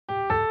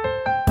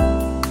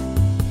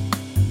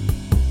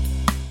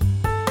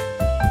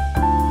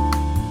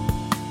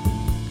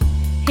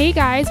Hey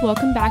guys,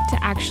 welcome back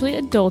to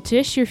Actually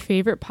Adultish, your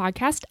favorite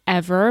podcast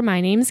ever. My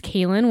name's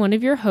Kaylin, one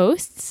of your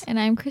hosts. And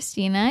I'm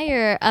Christina,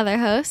 your other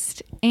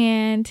host.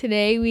 And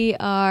today we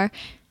are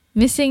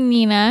missing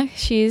Nina.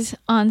 She's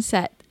on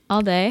set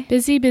all day.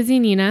 Busy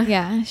Nina.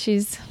 Yeah,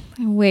 she's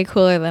way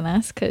cooler than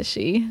us because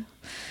she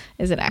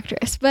is an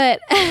actress.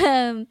 But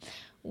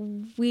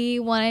we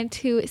wanted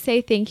to say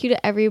thank you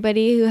to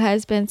everybody who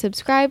has been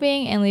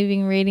subscribing and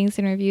leaving ratings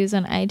and reviews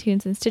on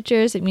iTunes and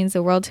Stitchers. It means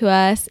the world to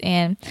us.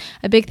 And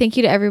a big thank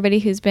you to everybody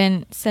who's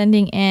been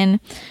sending in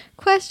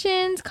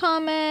questions,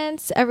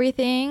 comments,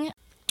 everything.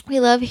 We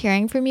love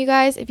hearing from you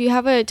guys. If you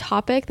have a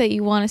topic that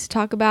you want us to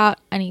talk about,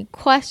 any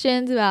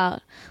questions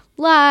about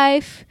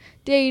life,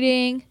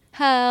 dating,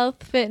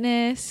 health,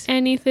 fitness,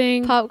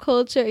 anything, pop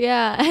culture,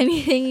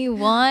 anything you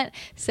want,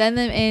 send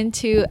them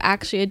into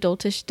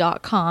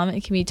actuallyadultish.com.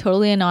 It can be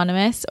totally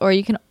anonymous, or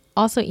you can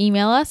also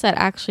email us at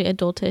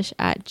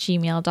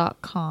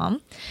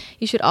actuallyadultish@gmail.com.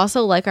 You should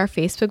also like our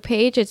Facebook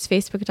page. It's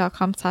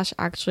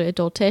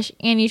facebook.com/actuallyadultish,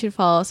 and you should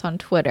follow us on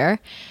Twitter.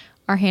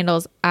 Our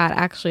handle's at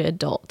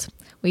actuallyadult.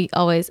 We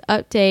always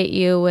update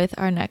you with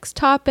our next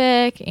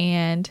topic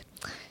and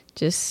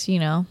just,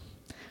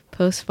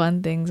 post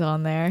fun things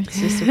on there. It's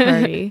just a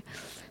party.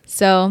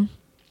 So,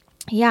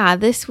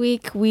 this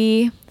week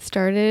we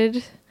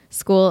started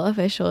school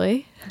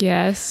officially.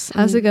 Yes.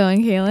 How's it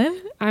going, Kaylin?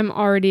 I'm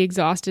already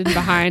exhausted and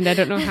behind. I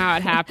don't know how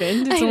it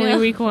happened. It's only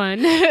week 1.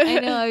 I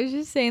know. I was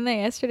just saying that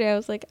yesterday. I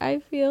was like, I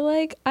feel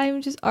like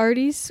I'm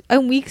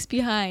weeks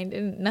behind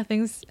and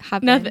nothing's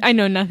happened. I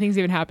know nothing's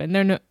even happened.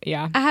 I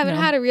haven't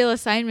had a real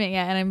assignment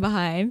yet and I'm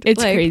behind.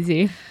 It's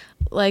crazy.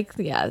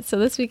 So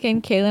this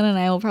weekend, Kaylin and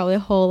I will probably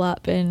hole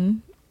up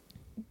and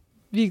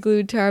be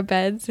glued to our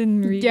beds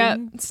and reading. Yep,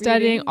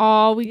 studying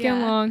all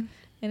weekend long.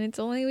 And it's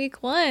only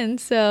week 1,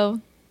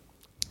 so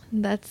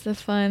that's the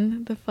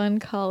fun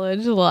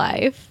college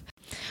life.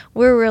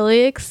 We're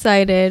really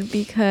excited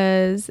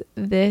because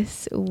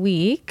this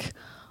week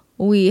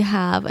we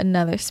have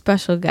another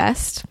special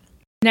guest.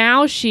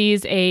 Now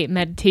she's a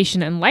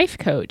meditation and life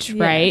coach,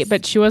 right? Yes.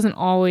 But she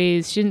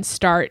didn't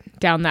start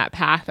down that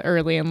path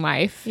early in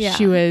life. Yeah.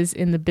 She was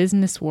in the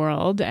business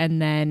world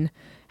and then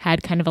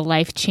had kind of a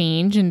life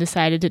change and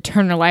decided to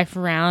turn her life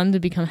around to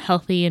become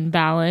healthy and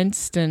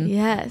balanced and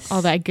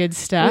all that good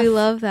stuff. We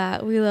love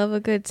that. We love a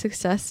good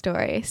success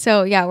story.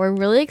 So we're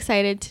really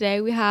excited.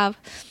 Today we have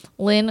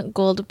Lynn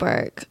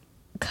Goldberg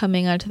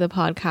coming onto the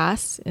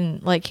podcast.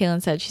 And like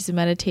Kaylin said, she's a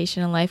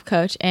meditation and life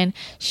coach, and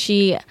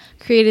she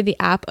created the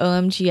app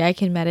OMG I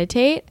Can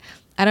Meditate.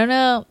 I don't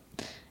know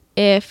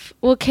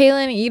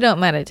Kaylin, you don't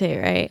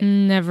meditate, right?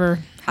 Never.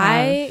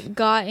 I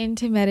got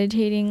into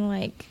meditating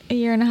like a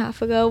year and a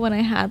half ago when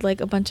I had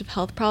like a bunch of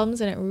health problems,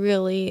 and it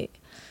really,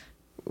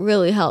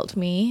 really helped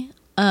me.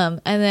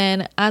 And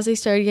then as I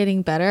started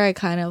getting better, I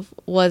kind of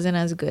wasn't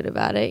as good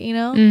about it,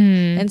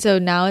 Mm-hmm. And so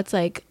now it's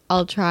like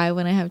I'll try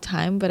when I have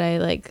time, but I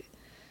like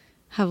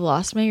have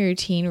lost my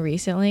routine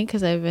recently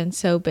because I've been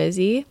so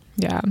busy.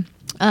 Yeah.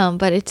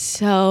 But it's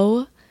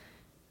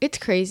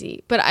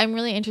crazy. But I'm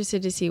really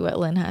interested to see what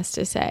Lynn has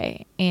to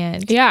say.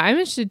 And I'm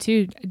interested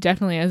too.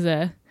 Definitely as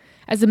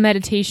a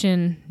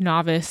meditation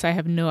novice, I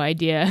have no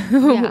idea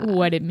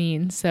what it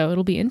means. So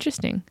it'll be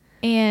interesting.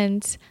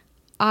 And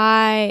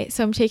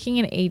I'm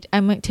taking a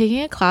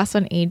class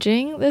on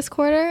aging this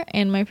quarter,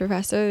 and my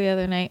professor the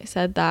other night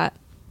said that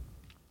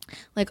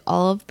like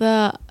all of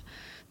the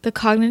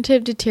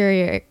cognitive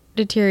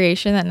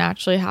deterioration that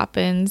naturally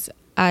happens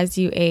as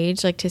you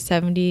age, like to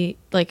 70,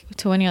 like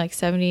to when you're like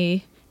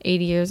 70,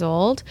 80 years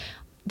old,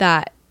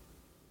 that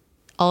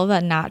all of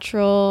that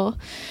natural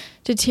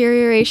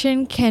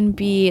deterioration can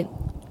be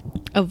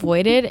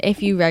avoided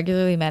if you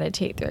regularly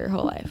meditate through your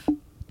whole life.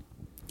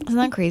 Isn't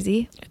that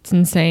crazy? It's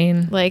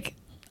insane. Like,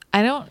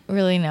 I don't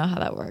really know how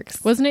that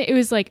works. Wasn't it? It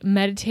was like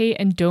meditate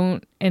and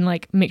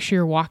like make sure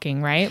you're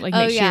walking, right? Like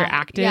make sure you're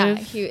active. Yeah.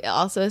 He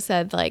also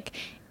said like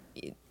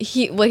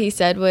what he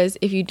said was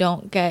if you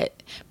don't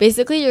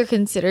basically you're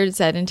considered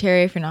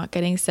sedentary if you're not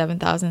getting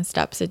 7,000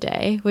 steps a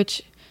day,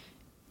 which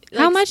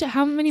how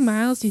many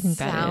miles do you think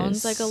that is?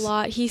 Sounds like a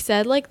lot. He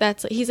said like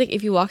he's like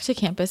if you walk to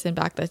campus and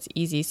back, that's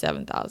easy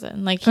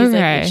 7,000. Like he's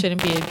like it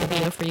shouldn't be a big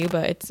deal for you,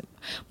 but it's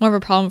more of a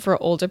problem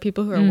for older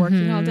people who are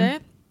working all day.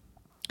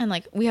 And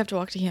like we have to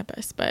walk to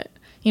campus, but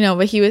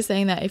but he was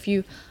saying that if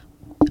you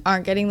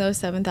aren't getting those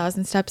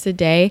 7,000 steps a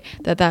day,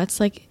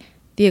 that's like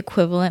the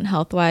equivalent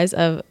health-wise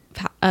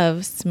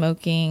of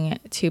smoking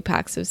 2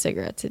 packs of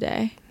cigarettes a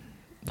day.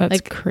 That's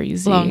like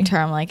crazy. Long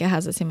term, like it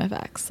has the same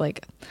effects.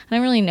 Like I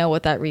don't really know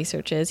what that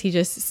research is. He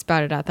just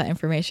spouted out that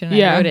information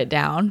and I wrote it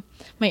down.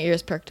 My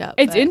ears perked up.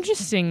 It's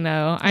interesting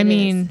though. I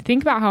mean,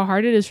 think about how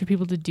hard it is for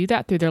people to do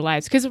that through their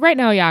lives. Because right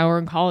now, we're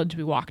in college,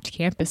 we walk to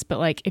campus. But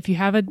like if you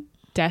have a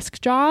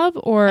desk job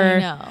or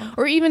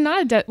even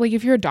not like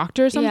if you're a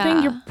doctor or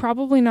something, you're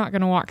probably not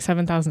going to walk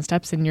 7,000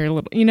 steps in your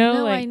little,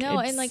 No, like, I know.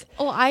 And like,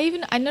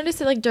 I noticed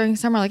it like during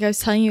summer, like I was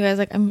telling you guys,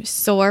 like I'm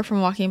sore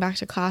from walking back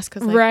to class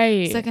because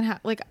like second half,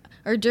 like,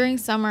 or during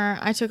summer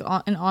I took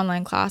an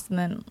online class and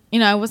then,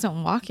 I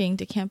wasn't walking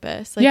to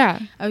campus. Like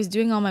I was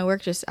doing all my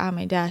work just at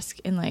my desk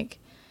and like,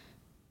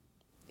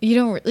 you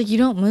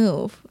don't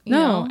move. You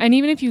know? And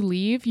even if you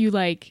leave, you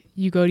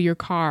go to your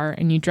car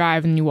and you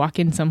drive and you walk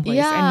in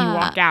someplace and you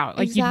walk out.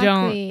 Like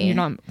you're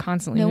not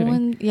constantly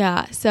moving.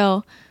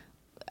 So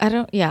I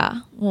don't.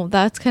 Well,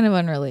 that's kind of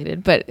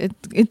unrelated, but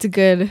it's a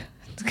good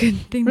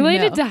thing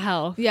related to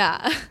health.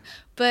 Yeah,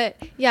 but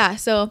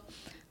So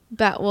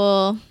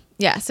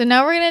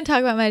now we're gonna talk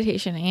about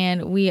meditation,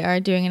 and we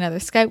are doing another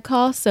Skype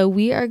call. So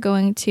we are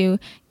going to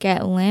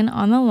get Lynn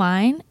on the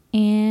line,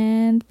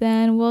 and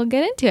then we'll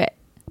get into it.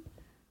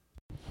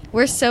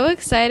 We're so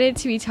excited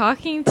to be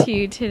talking to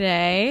you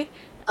today.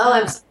 Oh,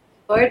 I'm looking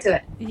forward to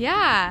it.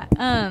 Yeah.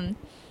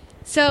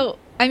 So,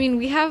 I mean,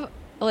 we have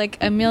like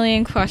a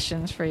million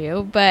questions for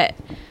you, but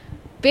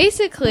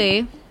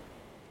basically,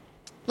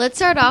 let's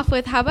start off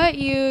with, how about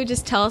you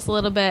just tell us a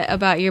little bit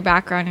about your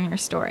background and your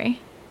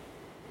story?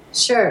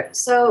 Sure.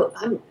 So,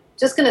 I'm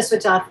just going to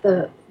switch off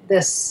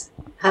this.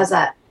 How's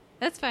that?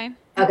 That's fine.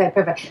 Okay,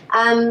 perfect.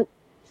 I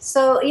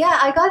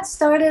got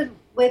started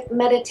with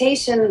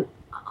meditation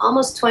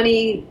almost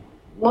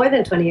more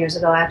than 20 years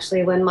ago,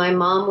 actually, when my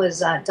mom was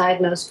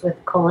diagnosed with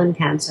colon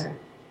cancer.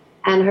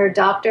 And her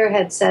doctor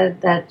had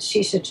said that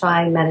she should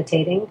try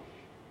meditating.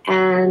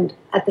 And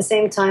at the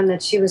same time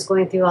that she was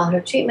going through all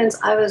her treatments,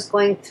 I was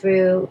going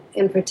through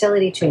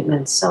infertility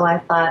treatments. So I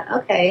thought,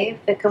 okay,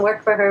 if it can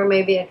work for her,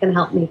 maybe it can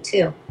help me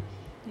too.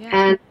 Yeah.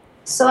 And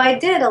so I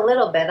did a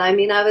little bit. I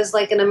mean, I was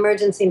like an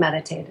emergency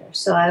meditator.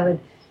 So I would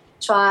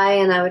try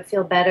and I would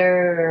feel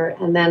better,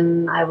 and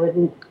then I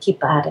wouldn't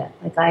keep at it.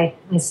 Like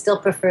I still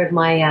preferred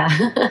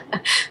my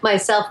my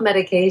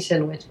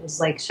self-medication, which was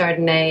like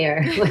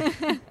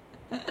Chardonnay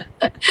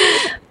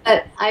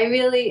but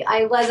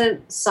I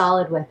wasn't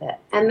solid with it.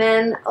 And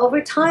then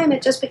over time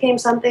it just became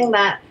something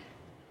that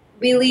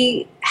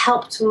really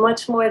helped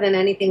much more than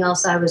anything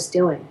else I was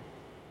doing.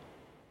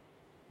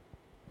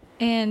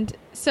 And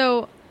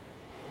so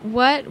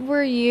what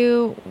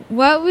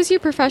was your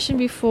profession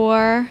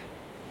before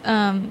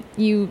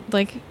you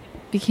like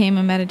became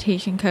a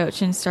meditation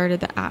coach and started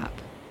the app?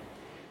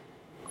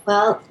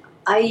 Well,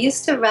 I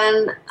used to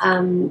run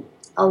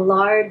a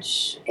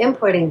large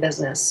importing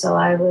business. So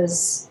I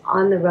was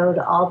on the road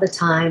all the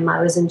time.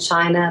 I was in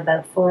China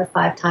about 4 or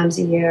 5 times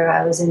a year.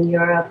 I was in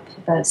Europe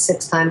about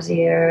 6 times a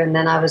year. And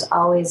then I was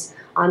always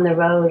on the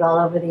road all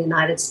over the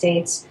United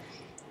States.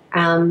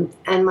 And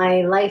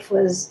my life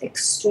was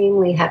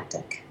extremely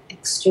hectic.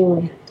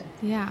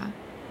 Yeah.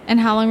 And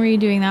how long were you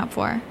doing that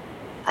for?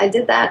 I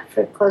did that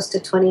for close to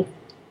 20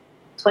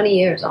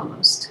 years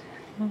almost.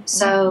 Mm-hmm.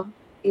 So,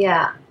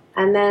 yeah.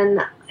 And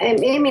then, I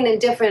mean, in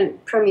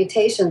different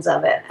permutations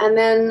of it. And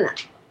then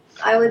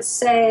I would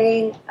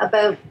say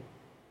about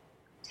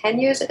 10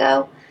 years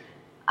ago,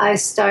 I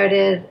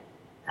started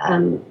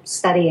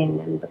studying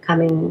and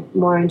becoming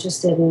more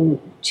interested in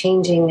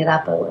changing it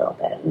up a little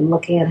bit and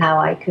looking at how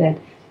I could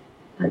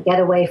get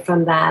away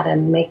from that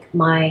and make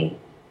my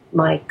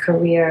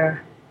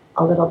career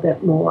a little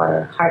bit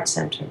more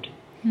heart-centered.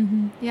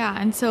 Mm-hmm. Yeah.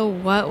 And so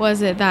what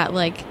was it that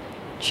like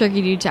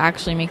triggered you to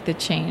actually make the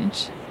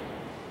change?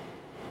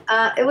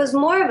 It was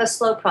more of a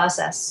slow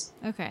process.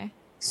 Okay.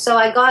 So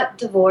I got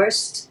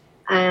divorced,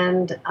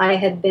 and I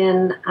had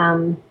been,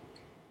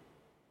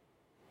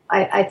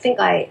 I think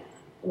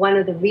one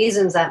of the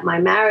reasons that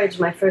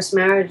my first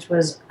marriage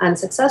was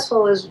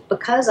unsuccessful was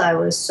because I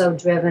was so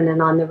driven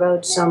and on the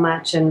road so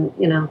much. And,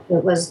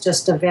 it was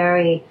just a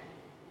very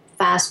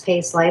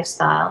fast-paced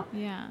lifestyle.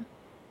 Yeah.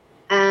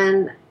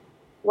 And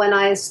when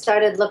I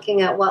started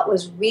looking at what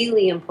was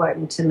really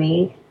important to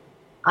me,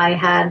 I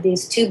had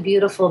these 2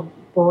 beautiful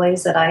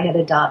boys that I had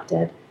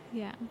adopted.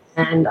 Yeah.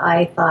 And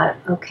I thought,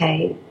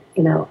 okay,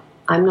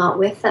 I'm not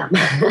with them.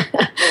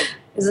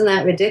 Isn't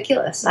that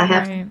ridiculous?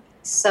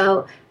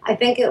 So I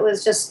think it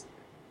was just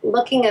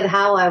looking at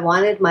how I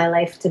wanted my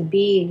life to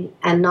be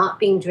and not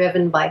being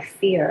driven by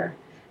fear.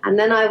 And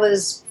then I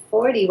was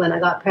 40 when I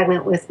got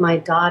pregnant with my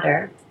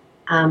daughter.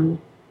 And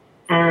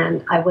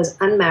I was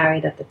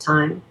unmarried at the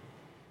time.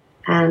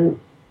 And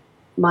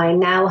my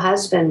now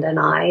husband and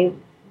I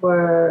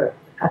were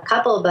a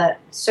couple, but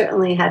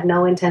certainly had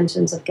no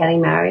intentions of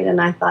getting married.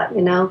 And I thought,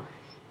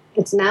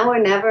 it's now or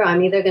never.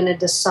 I'm either going to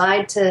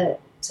decide to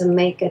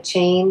make a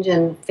change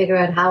and figure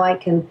out how I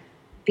can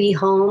be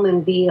home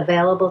and be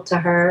available to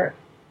her.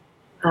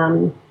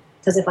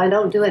 Because if I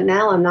don't do it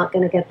now, I'm not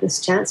going to get this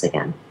chance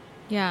again.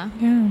 Yeah,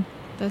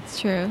 that's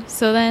true.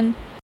 So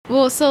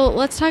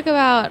let's talk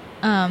about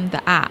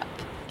the app.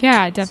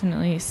 Yeah,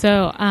 definitely.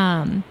 So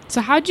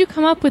how'd you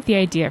come up with the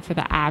idea for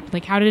the app?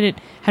 Like, how did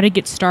it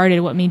get started?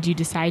 What made you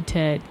decide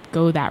to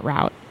go that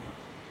route?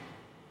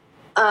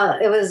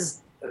 It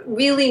was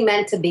really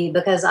meant to be,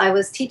 because I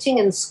was teaching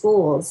in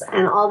schools,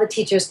 and all the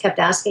teachers kept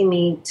asking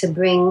me to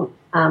bring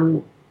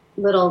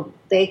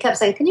they kept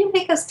saying, can you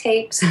make us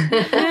tapes?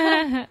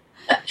 And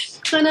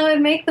I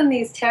would make them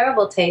these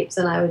terrible tapes,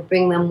 and I would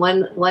bring them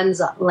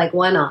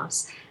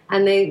one-offs.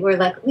 And they were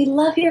like, we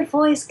love your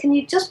voice. Can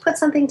you just put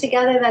something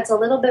together that's a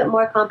little bit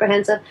more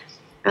comprehensive?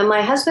 And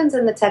my husband's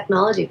in the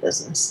technology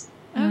business.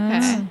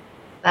 Okay.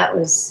 That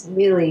was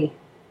really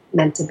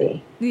meant to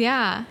be.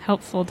 Yeah.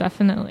 Helpful,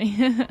 definitely.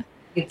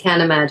 You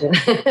can't imagine.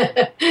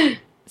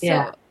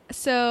 Yeah.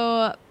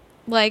 So,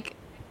 like,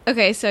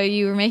 okay, so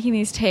you were making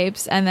these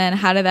tapes, and then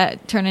how did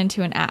that turn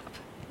into an app?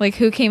 Like,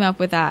 who came up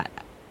with that?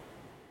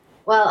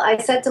 Well, I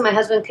said to my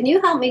husband, can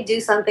you help me do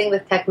something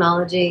with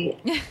technology?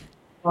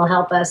 Will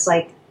help us.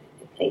 Like,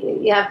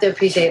 you have to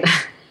appreciate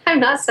I'm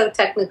not so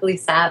technically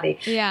savvy.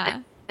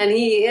 Yeah. And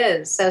he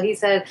is. So he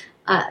said,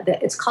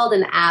 it's called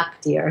an app,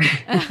 dear.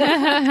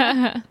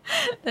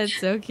 That's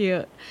so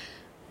cute.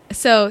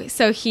 So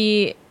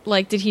he,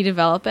 like, did he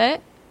develop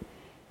it?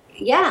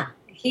 Yeah.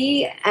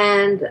 He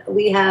and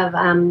we have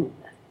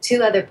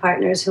two other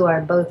partners who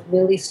are both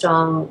really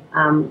strong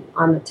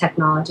on the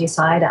technology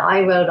side.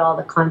 I wrote all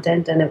the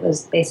content, and it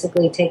was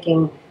basically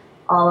taking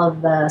all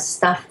of the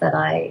stuff that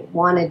I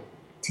wanted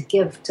to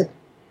give to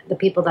the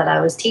people that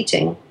I was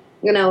teaching.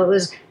 You know, it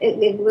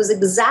was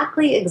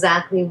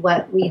exactly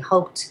what we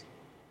hoped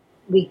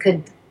we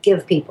could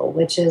give people,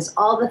 which is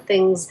all the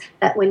things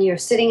that when you're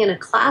sitting in a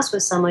class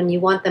with someone, you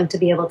want them to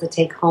be able to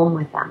take home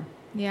with them.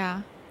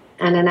 Yeah.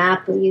 And an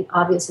app,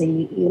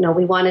 obviously, you know,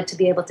 we wanted to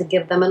be able to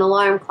give them an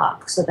alarm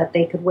clock so that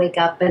they could wake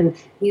up and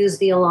use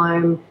the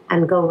alarm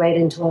and go right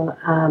into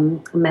a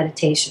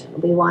meditation.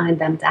 We wanted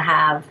them to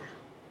have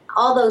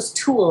all those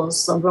tools,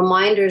 so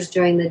reminders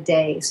during the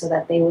day so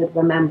that they would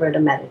remember to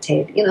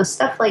meditate. You know,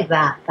 stuff like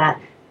that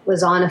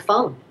was on a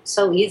phone.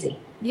 So easy.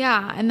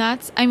 Yeah, and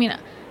that's, I mean,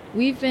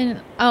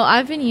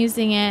 I've been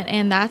using it,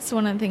 and that's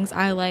one of the things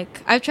I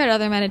like. I've tried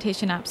other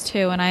meditation apps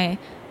too, and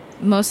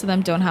most of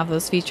them don't have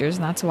those features,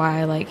 and that's why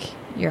I like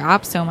your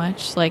app so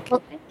much. Like,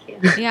 well, thank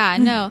you. Yeah,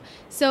 no.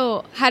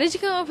 So, how did you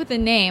come up with the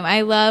name?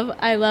 I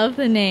love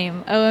the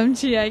name.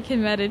 OMG, I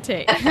can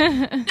meditate.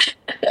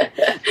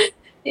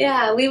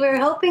 Yeah, we were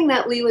hoping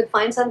that we would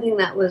find something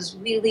that was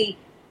really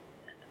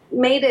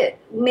made it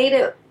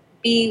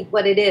be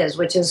what it is,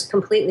 which is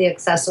completely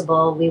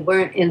accessible. We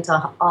weren't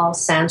into all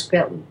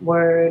Sanskrit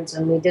words,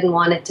 and we didn't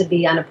want it to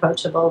be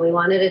unapproachable. We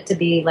wanted it to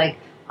be like,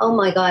 oh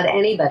my God,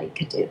 anybody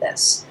could do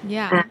this.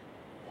 Yeah.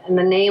 And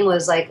the name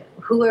was like,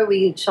 who are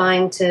we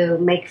trying to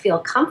make feel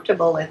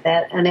comfortable with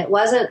it? And it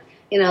wasn't,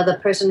 you know, the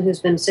person who's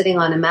been sitting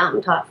on a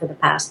mountaintop for the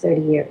past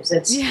 30 years.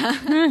 It's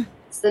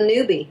the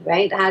newbie,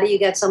 right? How do you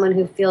get someone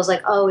who feels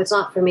like, oh, it's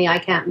not for me, I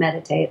can't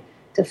meditate,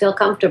 to feel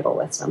comfortable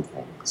with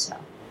something? So.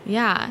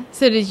 Yeah.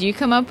 So did you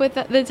come up with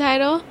the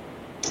title?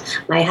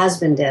 My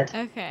husband did.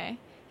 Okay.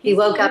 He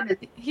woke up.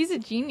 He's a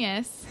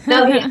genius.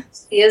 No,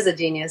 he is a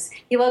genius.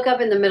 He woke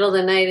up in the middle of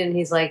the night and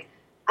he's like,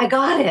 I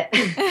got it.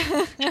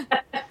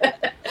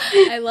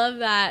 I love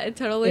that. A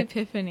total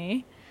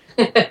epiphany.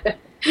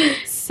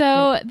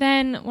 So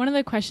then one of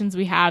the questions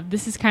we have,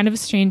 this is kind of a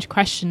strange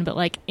question, but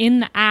like in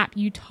the app,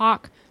 you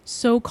talk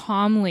so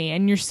calmly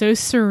and you're so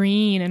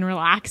serene and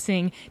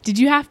relaxing. Did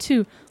you have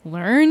to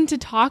learn to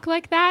talk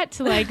like that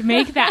to like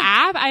make the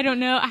app? I don't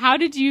know. How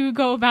did you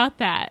go about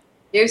that?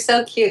 You're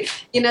so cute.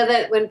 You know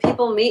that when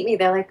people meet me,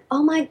 they're like,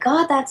 oh my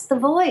God, that's the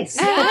voice.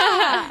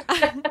 Yeah.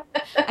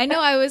 I know.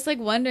 I was like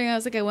wondering,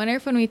 I wonder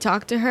if when we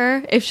talk to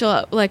her, if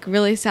she'll like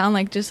really sound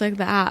like just like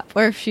the app,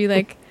 or if she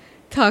like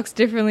talks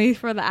differently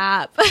for the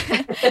app.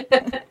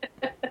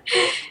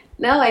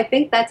 No, I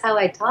think that's how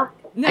I talk.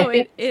 No,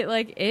 it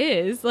like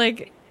is.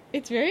 Like,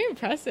 it's very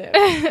impressive.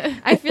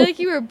 I feel like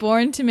you were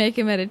born to make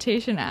a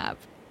meditation app.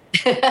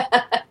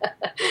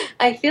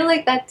 I feel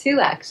like that too,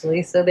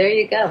 actually. So there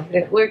you go.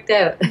 It worked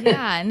out.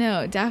 Yeah,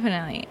 no,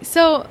 definitely.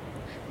 So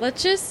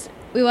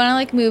we want to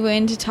like move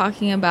into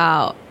talking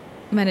about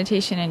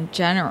meditation in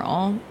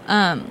general.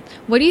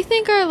 What do you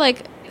think are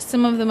like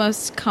some of the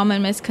most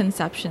common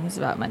misconceptions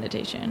about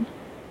meditation?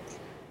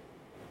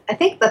 I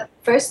think the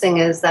first thing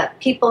is that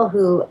people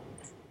who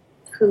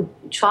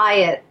try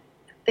it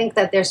think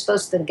that they're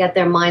supposed to get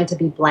their mind to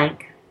be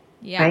blank.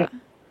 Yeah. Right?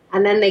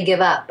 And then they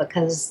give up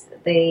because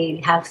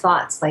they have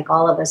thoughts like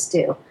all of us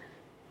do.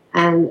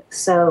 And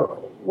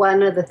so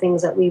one of the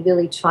things that we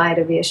really try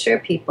to reassure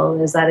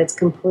people is that it's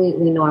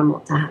completely normal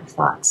to have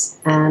thoughts.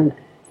 And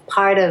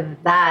part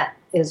of that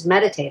is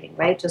meditating,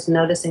 right? Just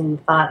noticing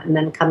the thought and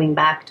then coming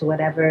back to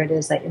whatever it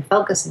is that you're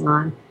focusing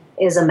on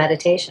is a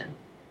meditation.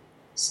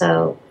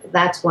 So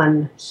that's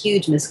one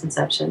huge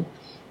misconception.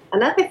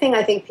 Another thing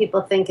I think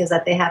people think is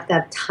that they have to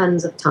have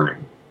tons of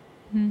time.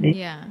 Right?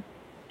 Yeah.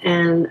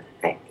 And,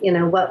 you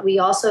know, what we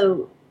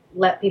also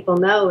let people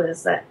know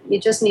is that you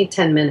just need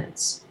 10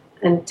 minutes.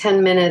 And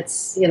 10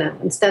 minutes, you know,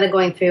 instead of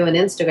going through an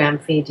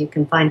Instagram feed, you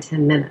can find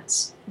 10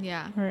 minutes.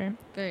 Yeah, right.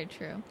 Very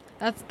true.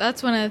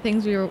 That's one of the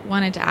things we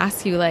wanted to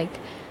ask you, like,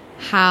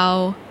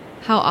 how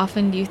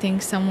often do you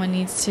think someone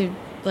needs to,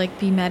 like,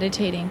 be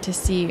meditating to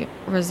see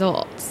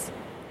results?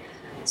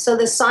 So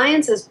the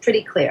science is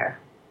pretty clear.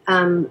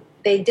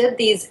 they did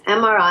these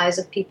MRIs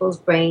of people's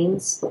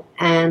brains,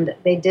 and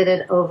they did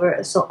it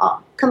over, so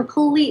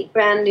complete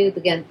brand new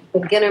beginner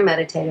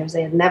meditators.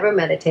 They had never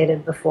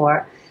meditated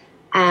before.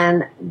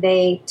 And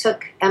they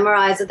took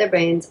MRIs of their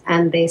brains,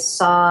 and they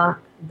saw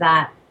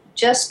that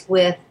just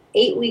with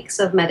 8 weeks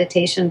of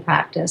meditation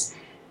practice,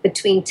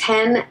 between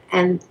 10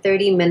 and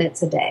 30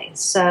 minutes a day.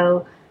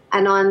 So,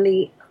 and on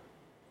the,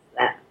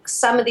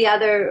 some of the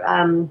other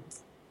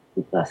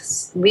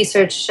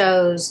research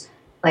shows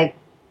like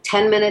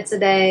 10 minutes a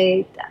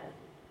day.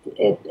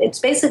 It's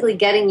basically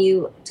getting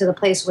you to the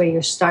place where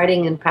you're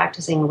starting and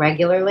practicing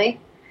regularly.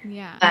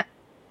 Yeah.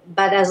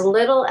 But as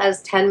little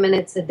as 10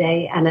 minutes a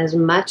day and as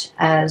much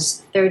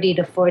as 30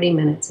 to 40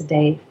 minutes a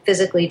day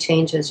physically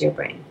changes your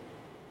brain.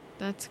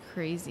 That's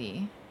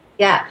crazy.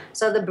 Yeah.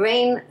 So the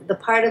brain, the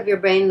part of your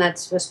brain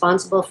that's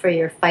responsible for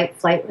your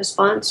fight-flight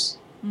response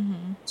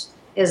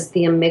is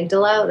the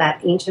amygdala,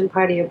 that ancient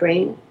part of your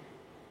brain,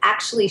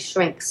 actually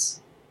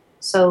shrinks.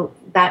 So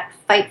that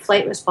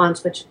fight-flight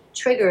response, which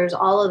triggers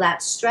all of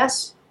that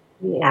stress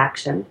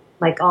reaction,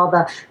 like all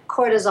the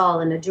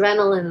cortisol and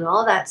adrenaline and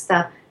all that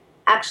stuff,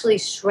 actually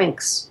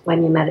shrinks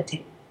when you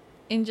meditate.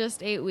 In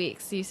just 8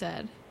 weeks, you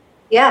said?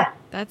 Yeah.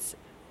 That's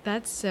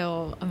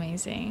so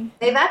amazing.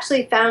 They've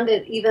actually found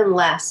it even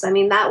less. I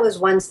mean, that was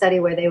one study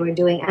where they were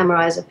doing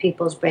MRIs of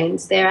people's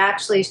brains. They're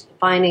actually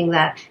finding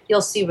that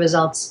you'll see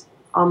results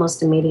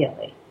almost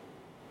immediately.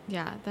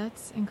 Yeah,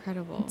 that's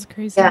incredible. That's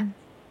crazy. Yeah.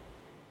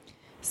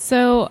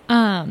 So,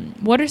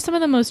 what are some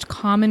of the most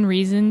common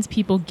reasons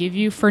people give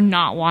you for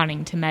not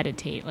wanting to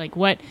meditate? Like,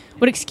 what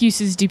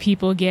excuses do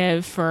people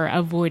give for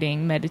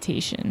avoiding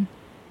meditation?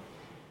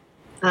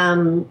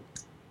 I'm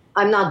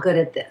not good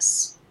at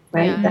this,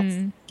 right? Yeah. That's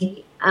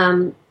key.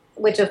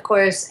 Which, of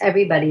course,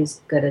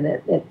 everybody's good at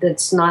it.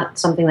 It's not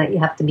something that you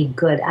have to be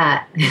good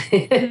at.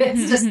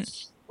 It's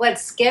just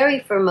what's scary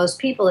for most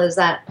people is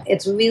that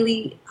it's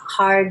really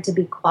hard to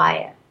be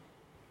quiet.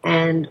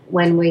 And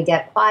when we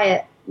get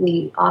quiet,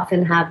 we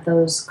often have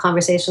those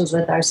conversations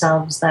with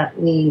ourselves that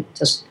we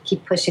just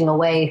keep pushing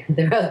away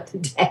throughout the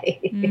day.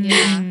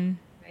 Yeah.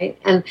 Right?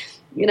 And,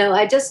 you know,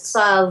 I just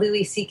saw a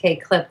Louis C.K.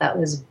 clip that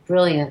was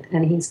brilliant.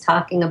 And he's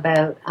talking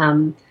about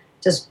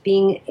just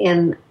being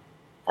in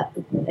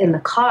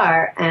the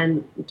car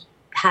and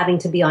having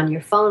to be on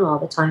your phone all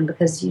the time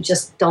because you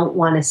just don't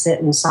want to sit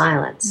in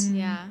silence.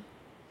 Yeah.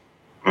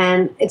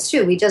 And it's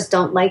true, we just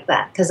don't like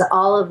that because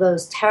all of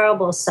those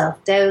terrible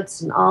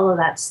self-doubts and all of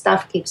that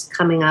stuff keeps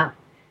coming up.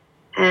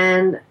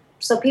 And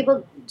so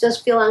people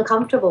just feel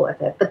uncomfortable with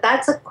it. But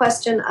that's a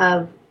question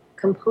of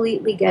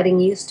completely getting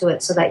used to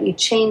it so that you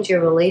change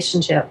your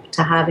relationship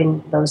to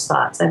having those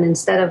thoughts. And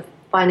instead of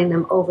finding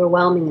them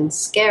overwhelming and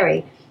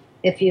scary,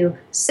 if you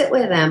sit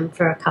with them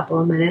for a couple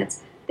of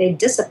minutes, they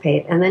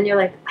dissipate. And then you're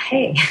like,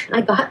 hey,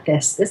 I got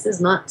this. This is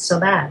not so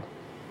bad.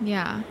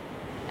 Yeah.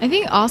 I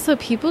think also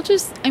people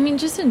just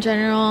in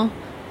general,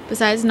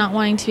 besides not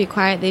wanting to be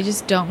quiet, they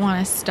just don't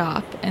want to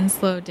stop and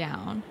slow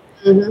down.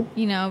 Mm-hmm.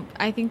 You know,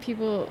 I think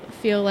people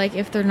feel like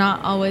if they're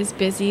not always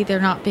busy, they're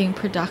not being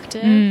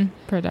productive.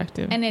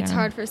 And it's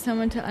hard for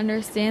someone to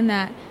understand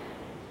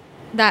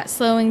that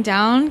slowing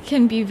down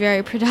can be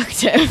very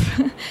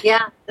productive.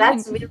 Yeah,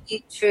 that's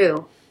really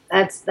true.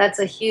 That's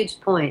a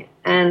huge point.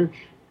 And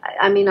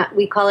I mean,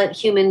 we call it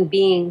human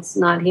beings,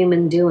 not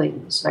human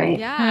doings, right?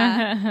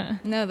 Yeah.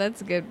 No,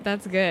 that's good.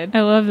 That's good.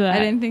 I love that. I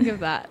didn't think of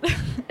that.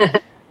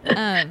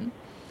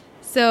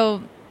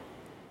 So,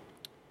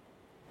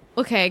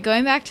 okay,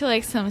 going back to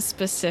like some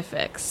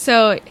specifics.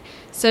 So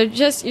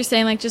just, you're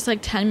saying like just like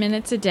 10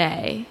 minutes a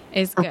day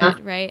is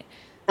good, right?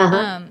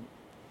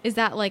 Is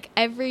that like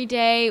every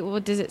day?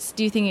 What do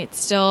you think it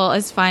still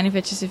is fine if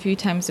it's just a few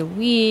times a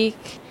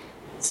week?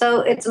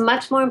 So it's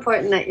much more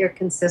important that you're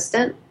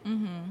consistent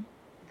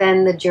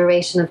than the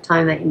duration of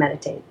time that you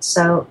meditate.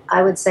 So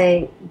I would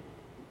say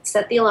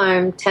set the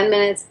alarm 10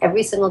 minutes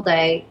every single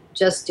day,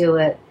 just do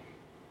it.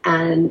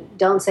 And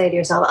don't say to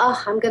yourself,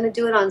 oh, I'm going to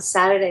do it on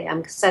Saturday.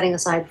 I'm setting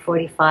aside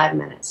 45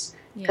 minutes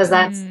because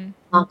that's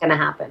not going to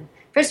happen.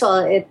 First of all,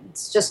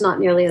 it's just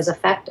not nearly as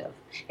effective.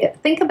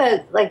 Think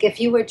about like if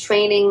you were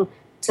training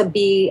to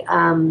be,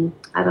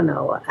 I don't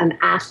know, an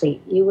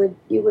athlete, you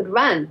would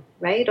run,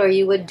 right? Or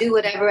you would do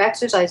whatever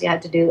exercise you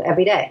had to do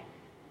every day.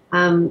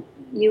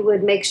 You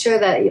would make sure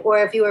that,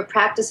 or if you were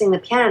practicing the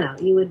piano,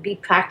 you would be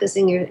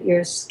practicing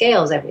your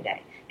scales every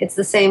day. It's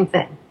the same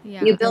thing.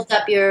 Yeah. You build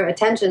up your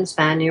attention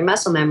span, your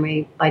muscle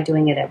memory by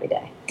doing it every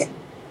day.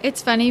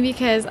 It's funny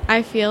because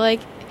I feel like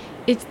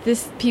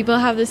people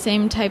have the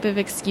same type of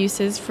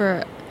excuses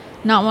for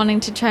not wanting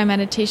to try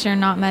meditation or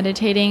not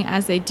meditating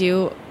as they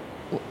do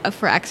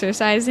for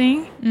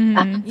exercising.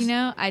 You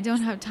know, I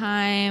don't have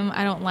time.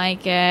 I don't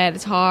like it.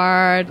 It's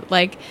hard.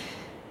 Like,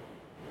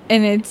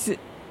 and it's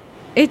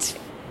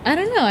I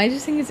don't know. I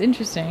just think it's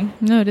interesting.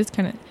 No, it's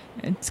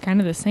kind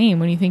of the same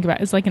when you think about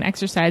it. It's like an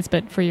exercise,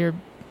 but for your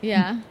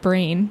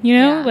brain, you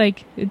know,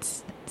 like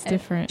it's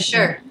different.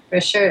 For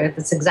sure.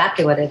 That's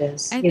exactly what it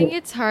is. I think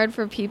it's hard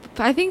for people.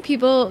 I think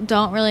people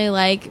don't really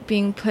like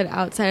being put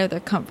outside of their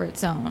comfort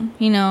zone.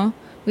 You know,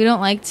 we don't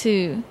like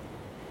to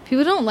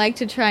people don't like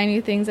to try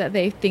new things that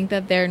they think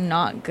that they're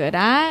not good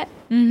at,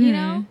 you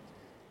know?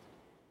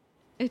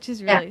 Which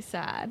is really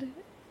sad.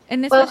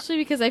 And especially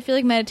because I feel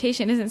like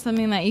meditation isn't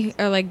something that you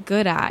are like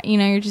good at, you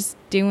know, you're just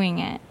doing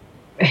it.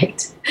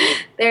 Right.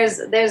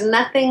 There's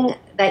nothing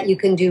that you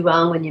can do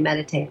wrong when you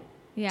meditate.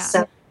 Yeah.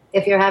 So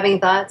if you're having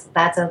thoughts,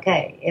 that's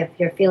okay. If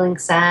you're feeling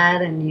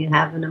sad and you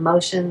have an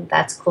emotion,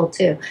 that's cool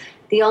too.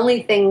 The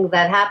only thing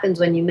that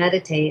happens when you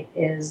meditate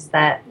is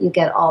that you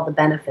get all the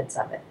benefits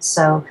of it.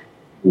 So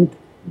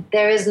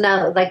there's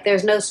no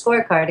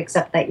scorecard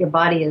except that your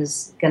body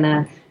is going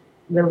to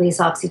release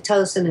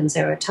oxytocin and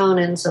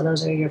serotonin. So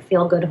those are your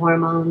feel-good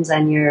hormones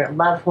and your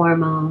love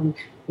hormone.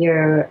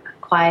 You're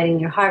quieting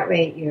your heart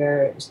rate.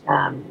 You're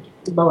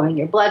lowering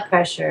your blood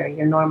pressure.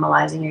 You're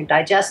normalizing your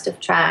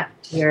digestive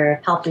tract.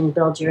 You're helping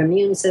build your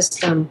immune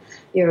system.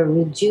 You're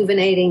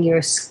rejuvenating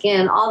your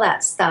skin. All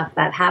that stuff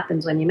that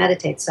happens when you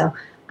meditate. So,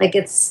 like,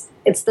 it's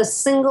the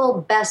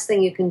single best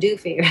thing you can do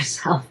for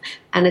yourself,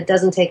 and it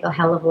doesn't take a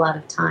hell of a lot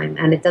of time,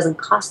 and it doesn't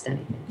cost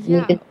anything.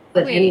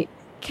 Yeah.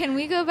 Can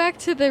we go back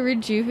to the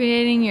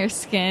rejuvenating your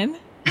skin?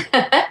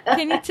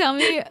 Can you tell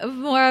me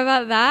more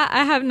about that?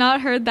 I have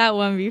not heard that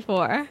one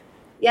before.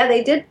 Yeah,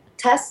 they did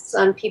tests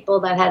on people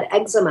that had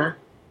eczema,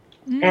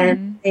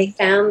 and they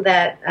found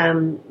that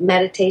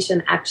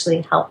meditation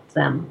actually helped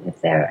them with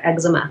their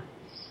eczema.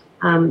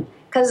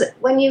 Because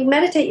when you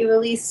meditate, you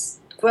release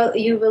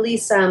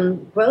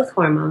growth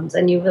hormones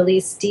and you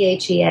release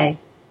DHEA. Wow.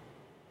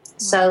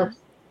 So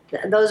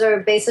those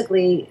are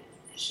basically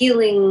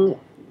healing,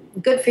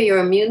 good for your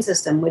immune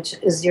system, which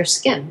is your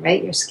skin,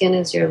 right? Your skin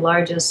is your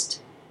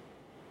largest.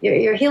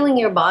 You're healing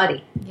your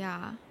body.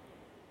 Yeah.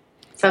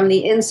 From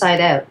the inside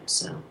out,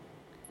 so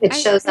it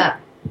shows up.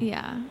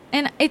 Yeah.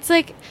 And it's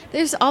like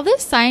there's all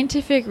this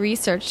scientific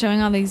research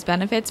showing all these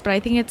benefits, but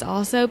I think it's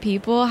also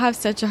people have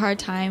such a hard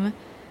time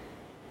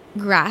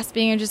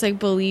grasping or just like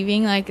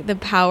believing like the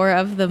power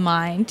of the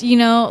mind, you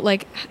know,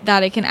 like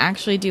that it can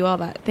actually do all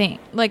that thing,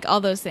 like all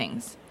those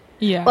things.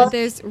 Yeah. But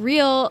there's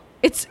real,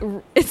 it's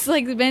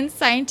like been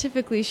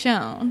scientifically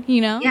shown, you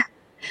know? Yeah.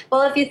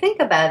 Well, if you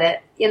think about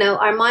it, you know,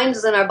 our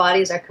minds and our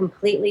bodies are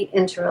completely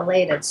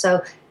interrelated.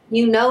 So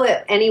you know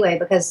it anyway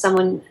because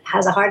someone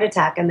has a heart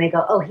attack and they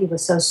go, oh, he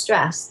was so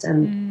stressed.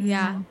 And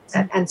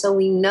and so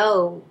we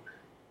know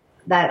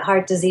that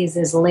heart disease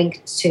is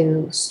linked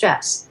to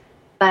stress.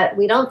 But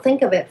we don't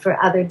think of it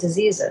for other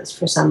diseases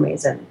for some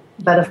reason.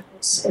 But of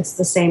course, it's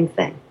the same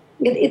thing.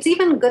 It's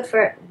even good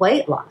for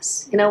weight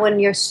loss. You know, when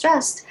you're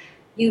stressed,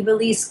 you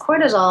release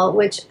cortisol,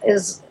 which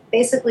is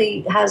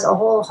basically has a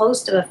whole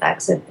host of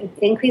effects. It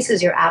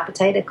increases your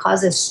appetite. It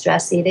causes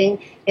stress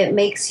eating. It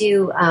makes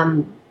you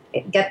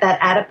get that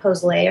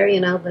adipose layer, you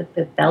know,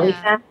 the belly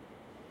fat.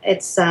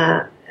 It's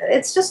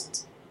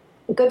just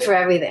good for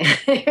everything.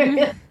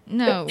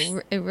 No,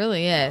 it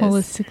really is.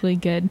 Holistically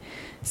good.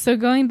 So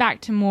going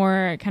back to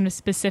more kind of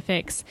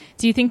specifics,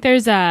 do you think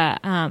there's a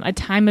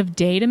time of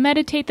day to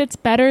meditate that's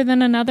better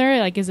than another?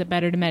 Like, is it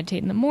better to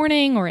meditate in the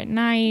morning or at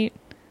night?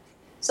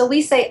 So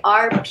we say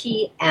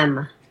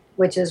RPM,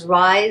 which is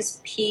rise,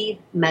 P,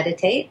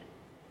 meditate.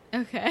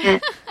 Okay.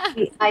 And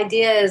the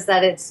idea is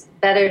that it's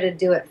better to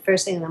do it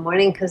first thing in the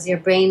morning because your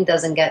brain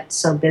doesn't get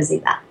so busy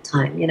that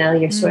time. You know,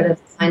 you're sort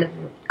of kind of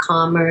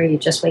calmer. You're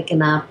just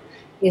waking up.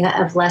 You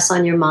have less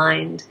on your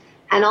mind.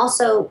 And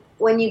also,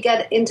 when you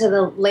get into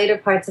the later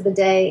parts of the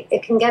day,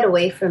 it can get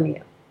away from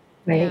you,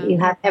 right? Yeah. You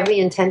have every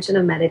intention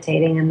of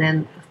meditating, and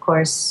then, of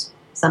course,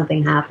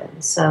 something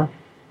happens. So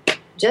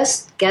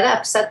just get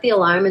up, set the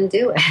alarm, and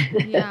do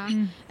it. Yeah.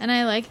 And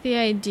I like the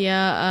idea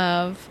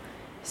of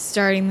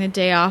starting the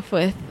day off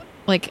with,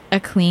 like, a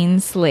clean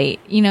slate.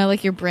 You know,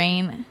 like your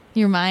brain,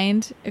 your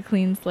mind, a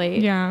clean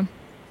slate. Yeah.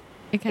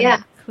 It kind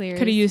of clears.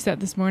 Could have used that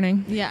this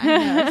morning. Yeah,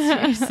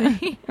 I know,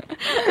 seriously.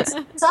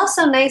 It's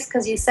also nice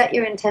because you set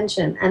your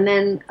intention. And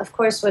then, of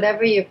course,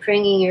 whatever you're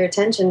bringing your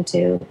attention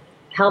to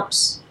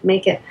helps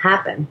make it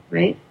happen,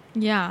 right?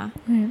 Yeah.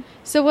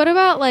 So what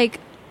about, like,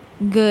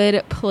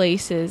 good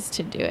places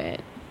to do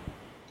it?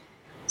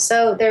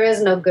 So there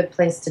is no good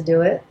place to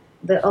do it.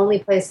 The only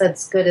place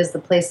that's good is the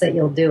place that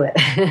you'll do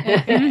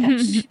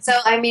it. So,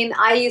 I mean,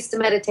 I used to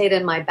meditate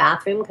in my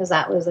bathroom because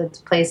that was a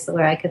place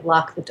where I could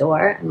lock the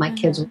door and my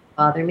kids wouldn't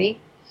bother me.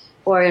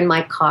 Or in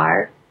my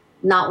car.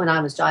 Not when I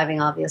was driving,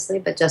 obviously,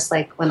 but just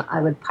like when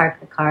I would park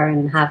the car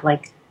and have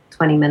like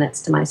 20 minutes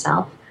to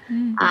myself.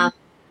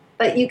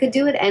 But you could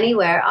do it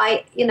anywhere.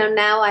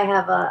 Now I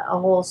have a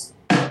whole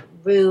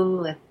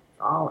room with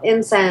all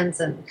incense,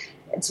 and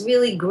it's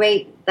really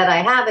great that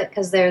I have it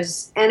because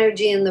there's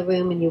energy in the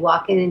room and you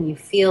walk in and you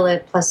feel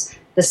it. Plus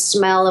the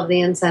smell of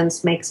the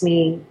incense makes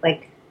me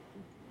like,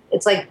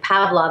 it's like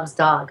Pavlov's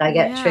dog. I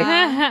get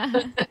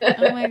triggered.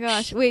 Oh my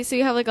gosh. Wait, so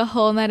you have like a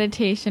whole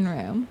meditation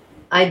room?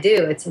 I do.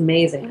 It's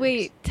amazing.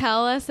 Wait,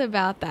 tell us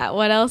about that.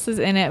 What else is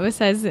in it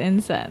besides the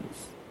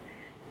incense?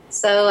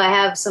 So I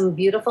have some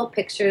beautiful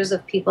pictures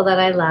of people that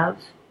I love.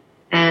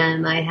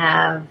 And I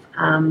have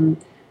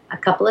a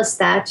couple of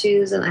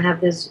statues. And I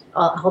have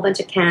a whole bunch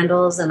of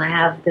candles. And I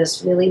have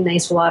this really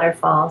nice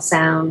waterfall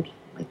sound.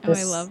 Like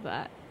this. Oh, I love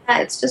that. Yeah,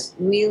 it's just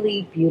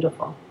really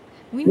beautiful.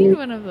 We need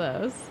one of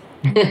those.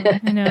 I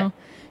know.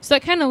 So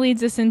that kind of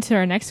leads us into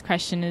our next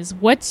question is,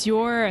 what's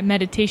your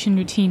meditation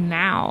routine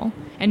now?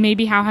 And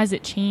maybe how has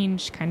it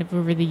changed kind of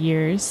over the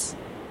years?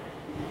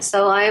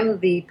 So I'm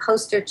the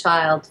poster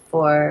child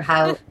for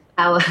how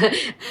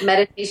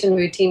meditation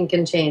routine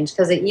can change.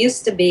 Because it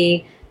used to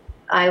be,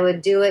 I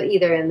would do it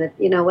either in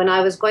the, when I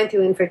was going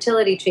through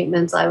infertility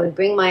treatments, I would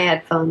bring my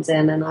headphones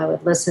in and I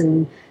would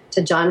listen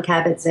to Jon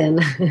Kabat-Zinn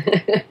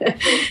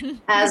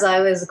as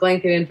I was going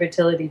through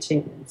infertility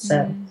treatment.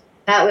 So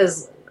that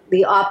was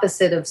the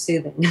opposite of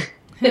soothing.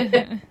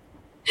 Not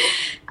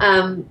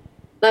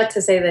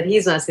to say that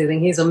he's not soothing;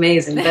 he's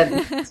amazing.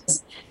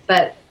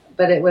 But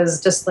it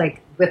was just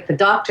like with the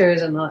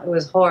doctors, and it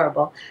was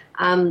horrible.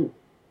 And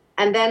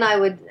then I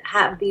would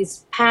have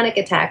these panic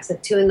attacks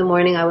at 2 a.m.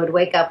 I would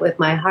wake up with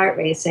my heart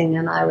racing,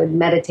 and I would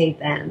meditate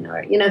then,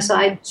 So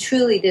I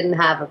truly didn't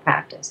have a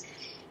practice.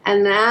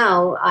 And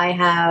now I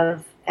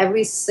have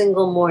every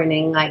single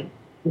morning. I've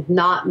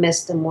not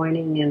missed a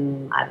morning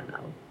in, I don't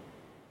know,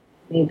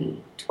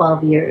 maybe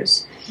 12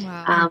 years.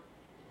 Wow.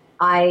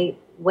 I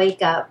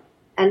wake up,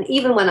 and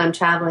even when I'm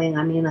traveling,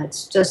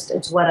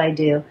 it's what I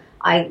do.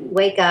 I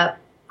wake up,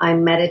 I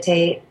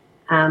meditate,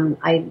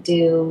 I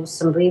do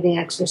some breathing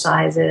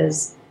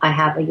exercises, I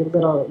have a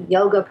little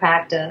yoga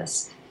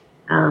practice,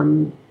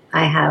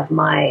 I have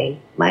my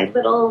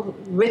little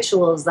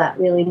rituals that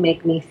really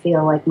make me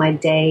feel like my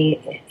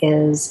day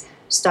is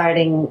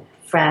starting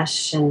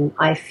fresh and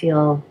I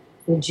feel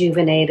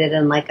rejuvenated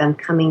and like I'm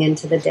coming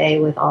into the day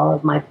with all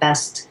of my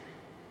best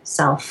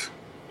self.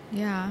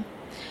 Yeah.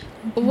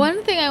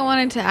 One thing I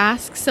wanted to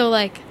ask, so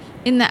like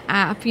in the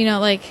app,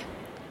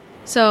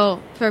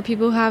 so for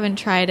people who haven't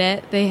tried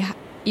it,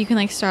 you can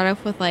like start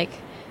off with like,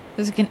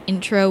 there's like an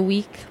intro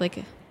week,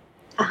 like,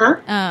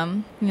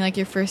 like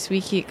your first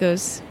week, it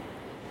goes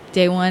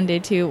day 1, day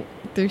 2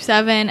 through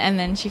 7, and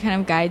then she kind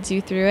of guides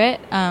you through it.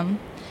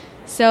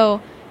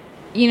 So,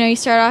 you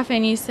start off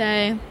and you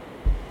say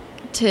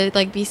to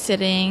like be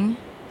sitting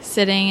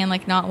and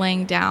like not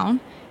laying down.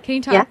 Can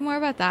you talk more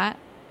about that?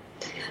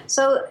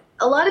 So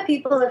a lot of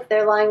people, if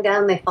they're lying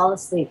down, they fall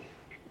asleep.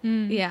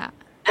 Yeah.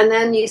 And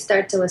then you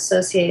start to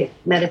associate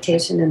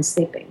meditation and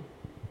sleeping.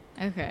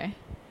 Okay.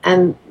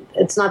 And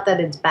it's not that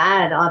it's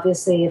bad.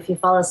 Obviously, if you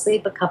fall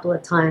asleep a couple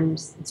of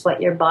times, it's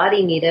what your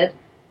body needed.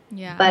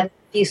 Yeah. But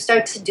if you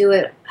start to do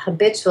it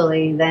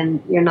habitually,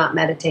 then you're not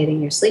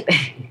meditating, you're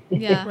sleeping.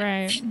 Yeah.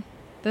 Right.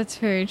 That's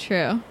very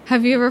true.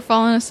 Have you ever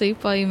fallen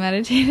asleep while you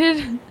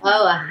meditated?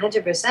 Oh,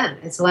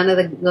 100%. It's one of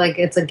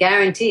it's a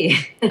guarantee.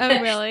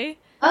 Oh, really?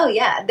 Oh,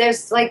 yeah.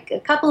 There's like a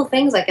couple of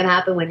things that can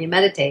happen when you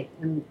meditate,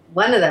 and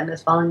one of them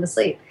is falling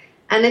asleep.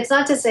 And it's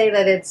not to say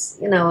that it's,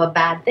 a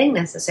bad thing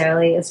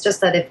necessarily. It's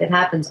just that if it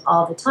happens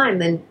all the time,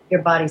 then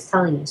your body's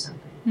telling you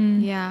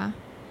something. Yeah.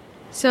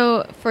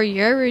 So for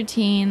your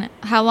routine,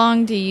 how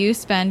long do you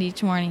spend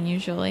each morning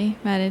usually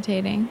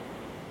meditating?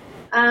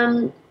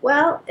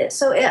 Well,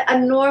 so a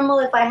normal,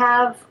 if I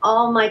have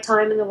all my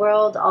time in the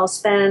world, I'll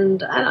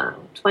spend,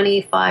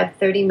 25,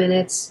 30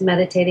 minutes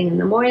meditating in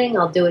the morning.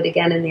 I'll do it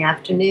again in the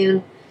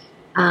afternoon.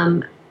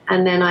 And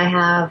then I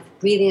have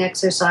breathing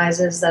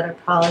exercises that are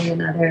probably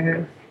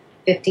another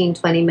 15,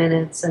 20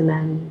 minutes. And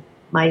then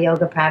my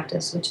yoga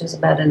practice, which is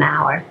about an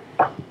hour.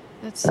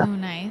 That's so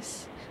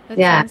nice. That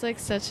sounds like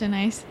such a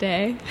nice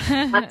day.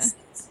 That's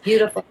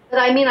beautiful. But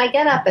I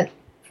get up at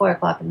 4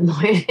 o'clock in the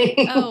morning.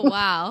 Oh,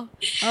 wow.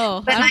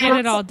 Oh, but I get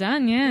it all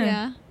done,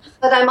 yeah.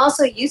 But I'm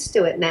also used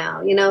to it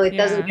now. It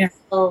doesn't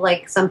feel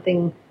like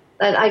something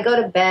that I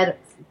go to bed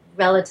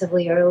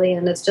relatively early,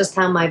 and it's just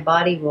how my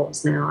body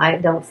rolls now. I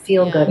don't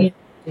feel good to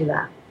do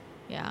that.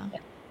 Yeah.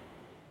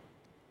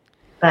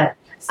 But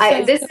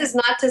this is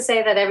not to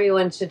say that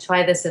everyone should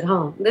try this at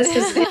home. This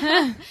is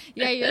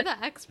yeah, you're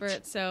the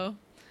expert, so.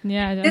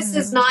 Yeah, this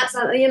is not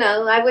something,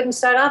 I wouldn't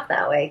start off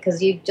that way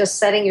because you're just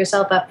setting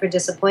yourself up for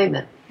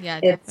disappointment. Yeah,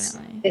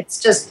 definitely.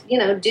 It's just,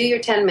 do your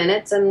 10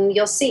 minutes and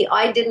you'll see.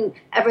 I didn't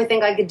ever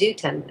think I could do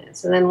 10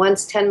 minutes. And then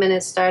once 10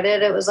 minutes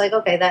started, it was like,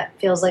 okay, that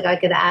feels like I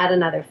could add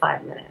another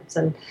 5 minutes.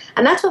 And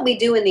that's what we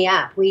do in the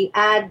app. We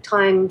add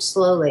time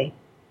slowly.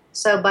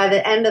 So by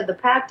the end of the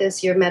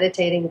practice, you're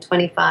meditating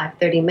 25,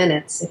 30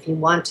 minutes if you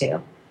want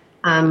to.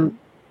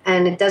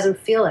 And it doesn't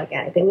feel like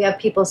anything. We have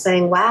people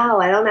saying,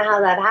 wow, I don't know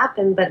how that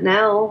happened, but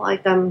now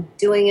I'm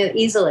doing it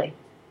easily.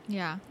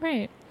 Yeah.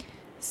 Right.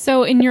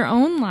 So in your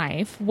own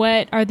life,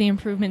 what are the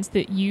improvements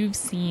that you've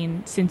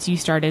seen since you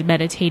started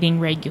meditating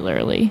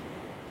regularly?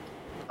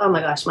 Oh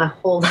my gosh, my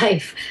whole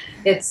life.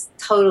 It's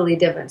totally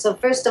different. So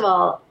first of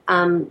all,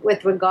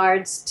 with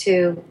regards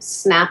to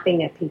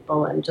snapping at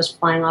people and just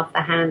flying off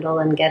the handle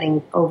and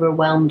getting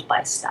overwhelmed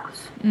by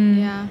stuff.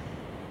 Yeah.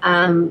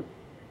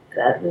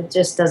 It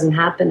just doesn't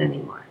happen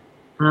anymore.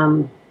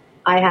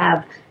 I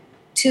have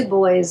 2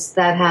 boys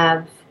that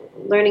have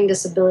learning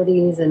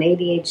disabilities and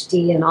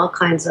ADHD and all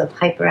kinds of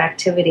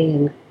hyperactivity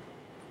and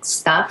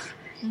stuff.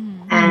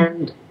 Mm-hmm.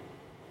 And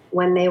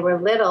when they were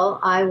little,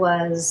 I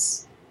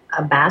was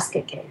a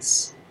basket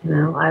case.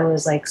 I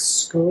was like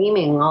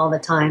screaming all the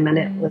time, and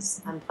it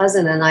was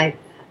unpleasant. And I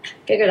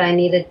figured I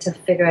needed to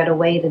figure out a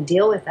way to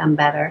deal with them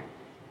better.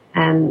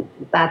 And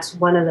that's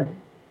one of the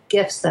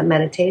gifts that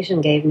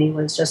meditation gave me,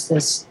 was just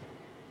this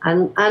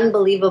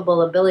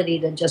unbelievable ability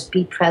to just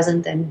be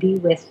present and be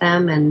with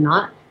them and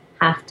not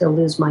have to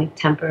lose my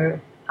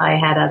temper. I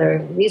had other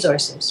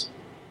resources.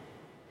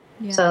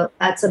 Yeah. So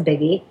that's a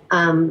biggie.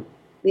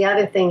 The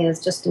other thing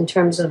is just in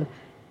terms of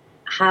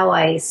how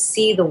I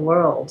see the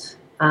world.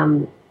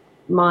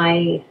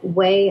 My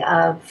way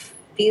of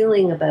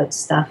feeling about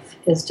stuff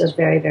is just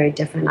very, very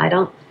different. I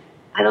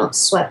don't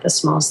sweat the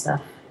small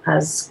stuff,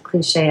 as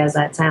cliche as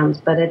that sounds,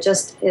 but it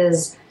just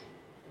is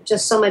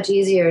just so much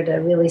easier to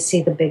really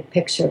see the big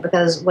picture,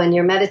 because when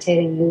you're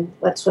meditating,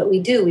 that's what we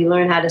do. We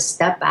learn how to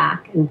step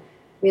back and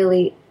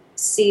really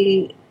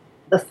see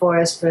the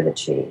forest for the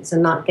trees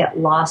and not get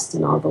lost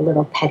in all the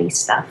little petty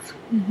stuff.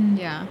 Mm-hmm.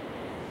 Yeah.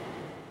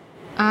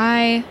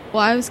 I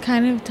was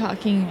kind of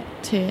talking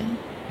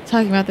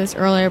about this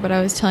earlier, but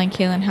I was telling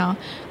Kaylin how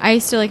I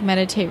used to like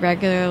meditate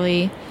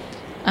regularly.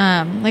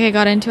 Like I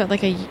got into it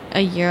like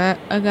a year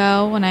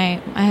ago when I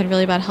had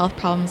really bad health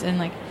problems, and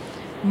like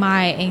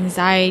my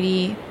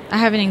anxiety, I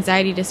have an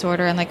anxiety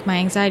disorder, and like my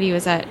anxiety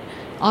was at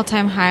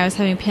all-time high. I was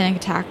having panic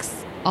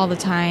attacks all the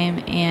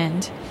time,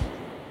 and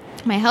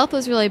my health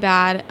was really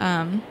bad.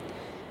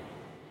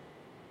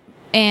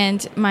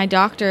 And my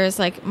doctors,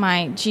 like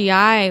my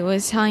GI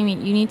was telling me,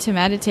 you need to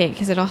meditate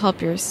because it'll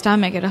help your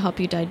stomach. It'll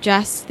help you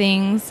digest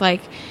things.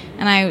 Like,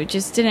 and I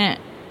just didn't,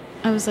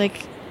 I was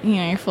like,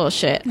 you're full of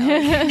shit.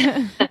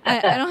 I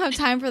don't have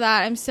time for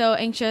that. I'm so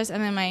anxious.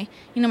 And then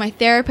my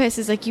therapist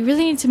is like, you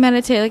really need to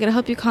meditate. Like, it'll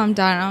help you calm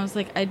down. And I was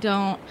like, I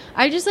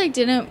just like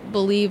didn't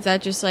believe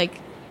that just like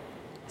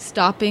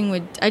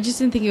stopping I just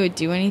didn't think it would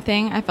do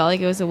anything. I felt like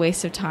it was a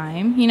waste of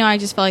time. I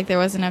just felt like there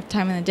wasn't enough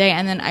time in the day.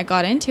 And then I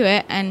got into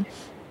it, and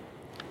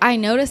I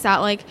noticed that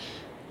like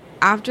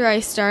after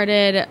I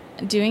started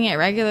doing it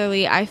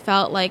regularly, I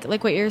felt like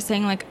what you were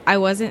saying, like I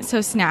wasn't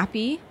so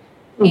snappy.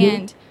 Mm-hmm.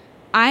 And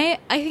I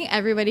think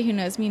everybody who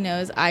knows me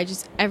knows I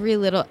just every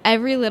little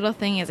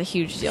thing is a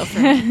huge deal for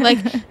me.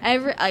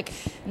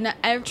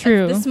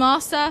 True. The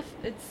small stuff,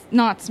 it's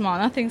not small,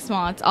 nothing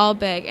small, it's all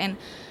big. And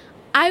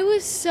I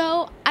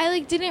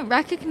didn't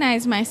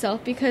recognize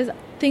myself because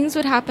things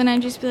would happen,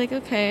 I'd just be like,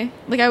 okay.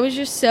 Like I was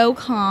just so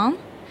calm.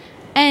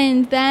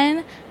 And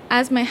then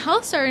as my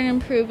health started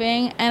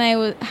improving and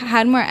I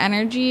had more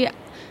energy,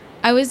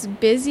 I was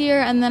busier,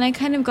 and then I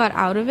kind of got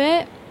out of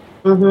it.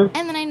 Mm-hmm.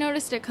 And then I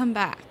noticed it come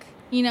back.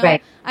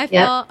 Right. I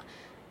felt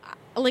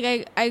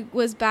like I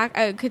was back.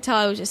 I could tell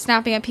I was just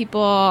snapping at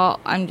people.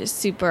 I'm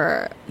just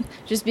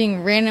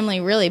being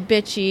randomly really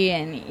bitchy,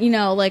 and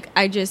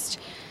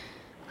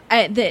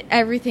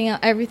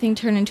everything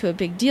turned into a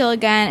big deal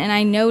again, and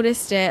I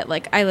noticed it.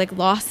 Like I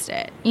lost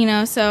it.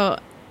 So,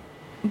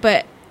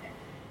 but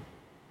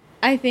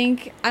I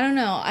think, I don't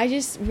know, I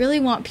just really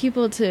want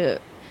people to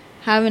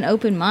have an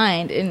open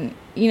mind, and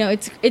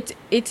it's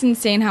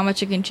insane how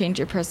much it can change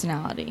your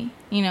personality.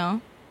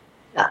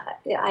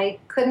 I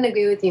couldn't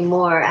agree with you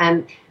more,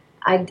 and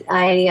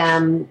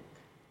I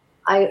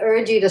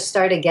urge you to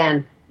start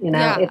again.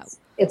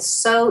 It's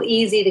so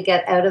easy to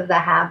get out of the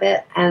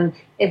habit, and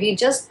if you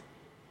just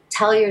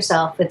tell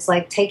yourself, it's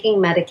like taking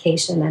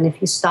medication, and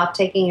if you stop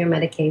taking your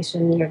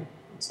medication,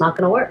 it's not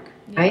going to work,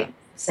 right?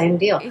 Same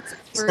deal. It's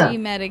free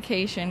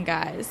medication,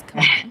 guys. Come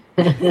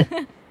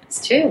on.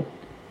 It's true.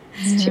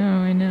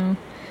 I know.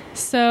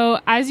 So,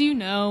 as you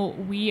know,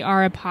 we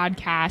are a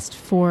podcast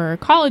for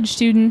college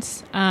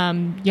students,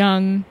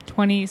 young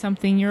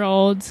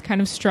 20-something-year-olds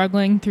kind of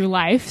struggling through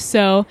life.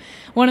 So,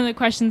 one of the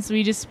questions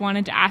we just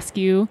wanted to ask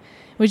you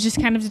was just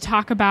kind of to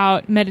talk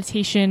about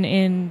meditation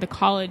in the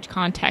college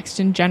context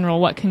in general.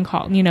 What can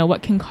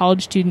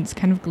college students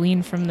kind of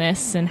glean from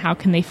this, and how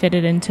can they fit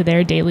it into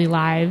their daily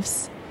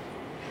lives?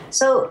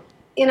 So,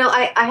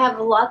 I have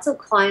lots of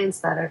clients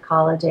that are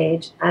college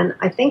age, and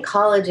I think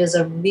college is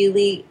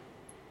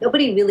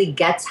nobody really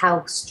gets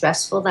how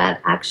stressful that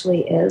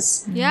actually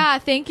is. Yeah,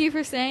 thank you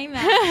for saying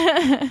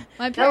that.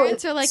 My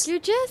parents are like, you're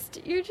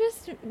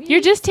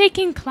just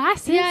taking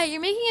classes. Yeah, you're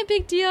making a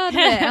big deal out of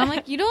it. I'm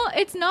like,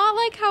 it's not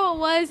like how it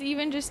was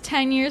even just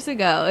 10 years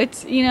ago.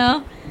 It's,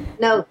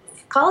 No,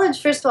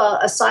 college, first of all,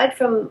 aside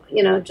from,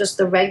 just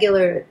the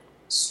regular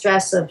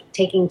stress of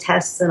taking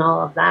tests and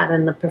all of that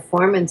and the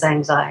performance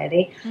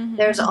anxiety, mm-hmm.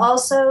 There's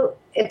also,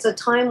 it's a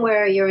time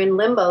where you're in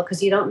limbo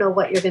because you don't know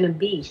what you're going to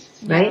be,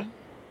 right?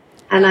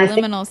 And I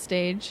think liminal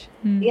stage.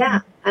 Mm-hmm.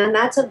 Yeah, and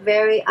that's a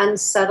very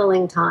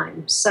unsettling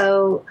time.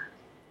 So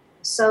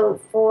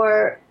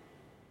for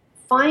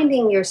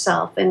finding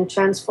yourself and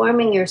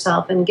transforming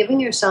yourself and giving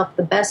yourself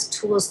the best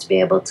tools to be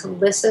able to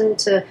listen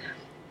to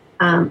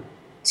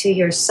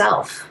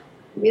yourself,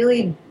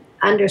 really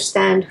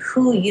understand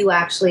who you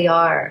actually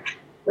are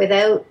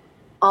without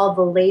all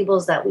the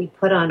labels that we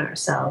put on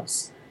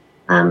ourselves.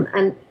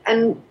 And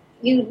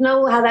you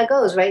know how that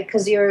goes, right?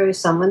 Because you're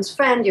someone's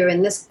friend, you're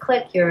in this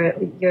clique,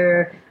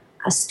 you're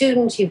a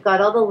student, you've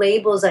got all the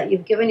labels that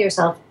you've given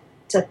yourself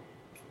to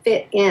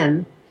fit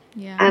in.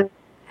 Yeah.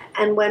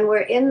 And when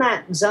we're in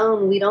that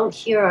zone, we don't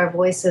hear our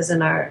voices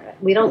and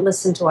we don't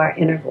listen to our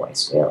inner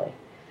voice, really.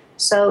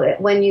 So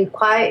when you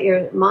quiet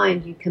your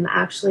mind, you can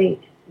actually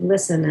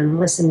listen and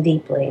listen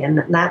deeply.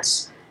 And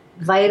that's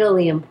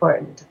vitally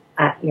important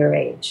at your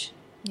age.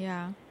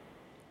 Yeah.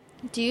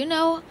 Do you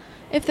know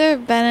if there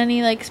have been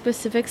any like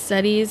specific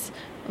studies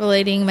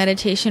relating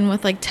meditation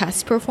with like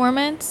test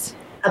performance?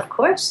 Of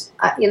course.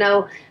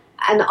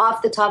 And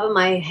off the top of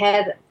my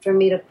head, for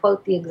me to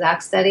quote the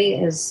exact study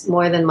is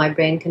more than my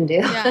brain can do.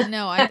 Yeah,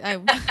 no, I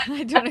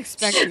don't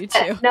expect you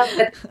to. No,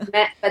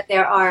 but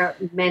there are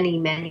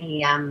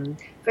many.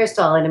 First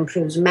of all, it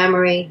improves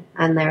memory,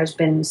 and there's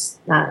been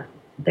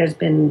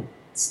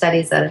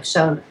studies that have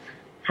shown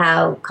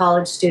how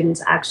college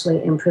students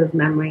actually improve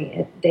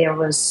memory. There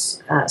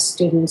was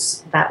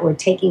students that were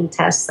taking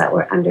tests that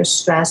were under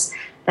stress,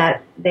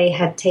 that they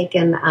had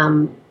taken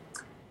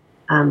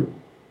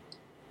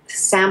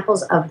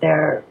samples of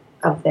their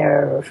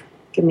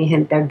give me a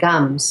hint, their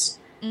gums,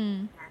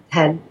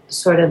 had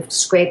sort of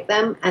scraped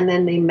them, and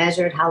then they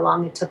measured how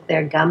long it took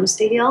their gums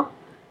to heal.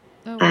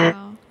 Oh, and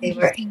wow. They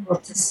were able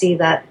to see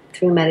that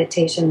through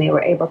meditation, they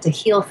were able to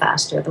heal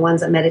faster. The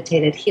ones that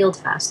meditated healed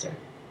faster.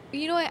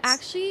 You know what,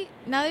 actually,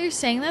 now that you're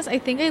saying this, I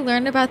think I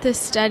learned about this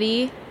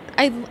study.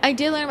 I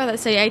did learn about that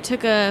study. I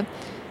took a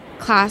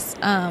class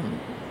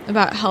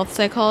about health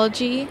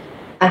psychology.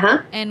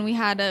 And we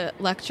had a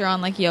lecture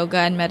on like yoga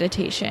and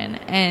meditation,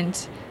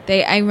 and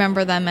I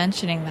remember them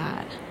mentioning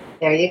that.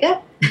 There you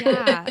go.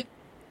 Yeah.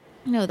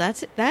 No,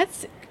 that's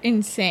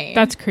insane.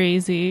 That's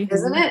crazy.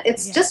 Isn't it?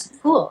 It's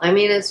just cool. I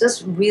mean, it's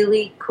just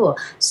really cool.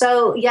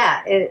 So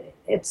yeah,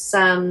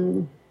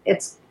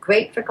 it's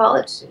great for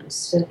college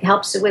students. It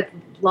helps with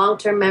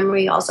long-term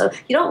memory. Also,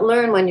 you don't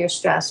learn when you're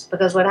stressed,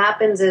 because what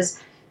happens is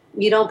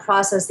you don't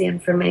process the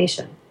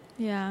information.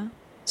 Yeah.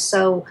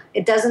 So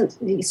it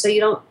doesn't. So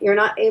you're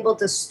not able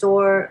to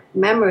store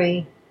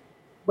memory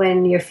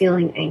when you're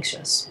feeling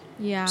anxious.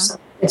 Yeah. So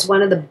it's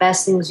one of the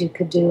best things you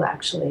could do,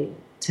 actually,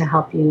 to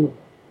help you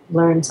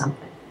learn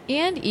something.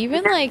 And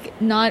even like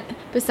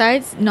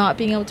besides not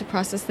being able to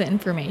process the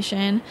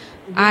information,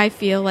 I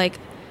feel like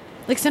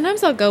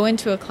sometimes I'll go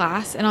into a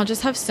class and I'll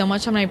just have so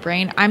much on my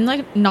brain. I'm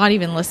like not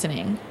even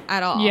listening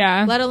at all.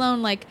 Yeah. Let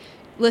alone like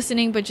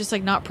listening, but just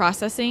like not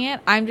processing it.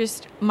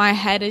 My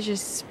head is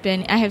just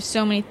spinning. I have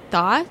so many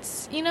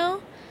thoughts,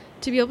 to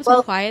be able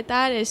to quiet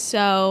that is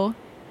so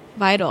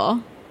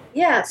vital.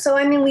 Yeah. So,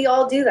 I mean, we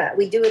all do that.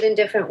 We do it in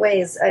different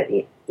ways.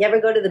 You ever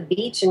go to the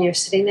beach and you're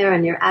sitting there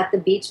and you're at the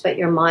beach, but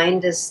your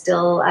mind is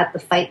still at the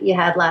fight you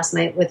had last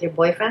night with your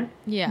boyfriend?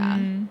 Yeah.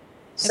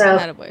 So I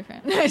had a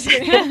boyfriend.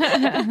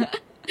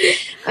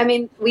 I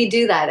mean, we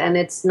do that, and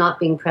it's not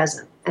being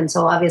present. And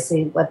so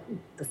obviously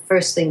the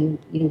first thing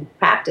you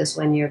practice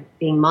when you're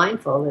being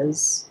mindful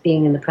is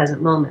being in the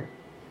present moment.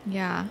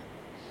 Yeah.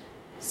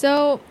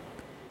 So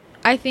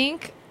I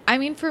think,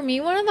 for me,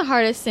 one of the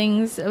hardest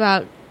things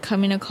about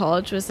coming to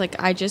college was like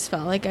I just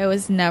felt like I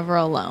was never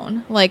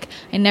alone. Like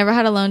I never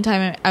had alone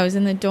time. I was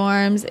in the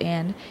dorms,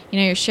 and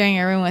you're sharing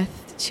a room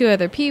with two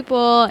other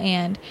people,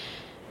 and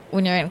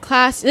when you're in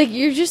class, like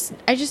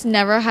I just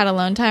never had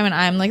alone time, and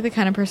I'm like the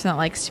kind of person that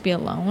likes to be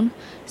alone.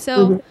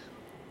 So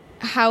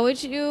how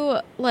would you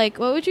what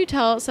would you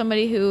tell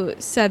somebody who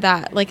said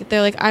that, like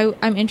they're like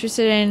I'm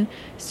interested in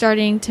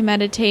starting to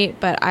meditate,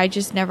 but I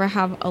just never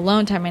have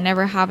alone time. I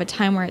never have a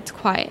time where it's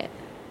quiet.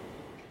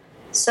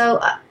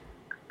 So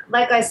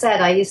like I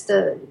said, I used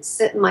to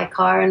sit in my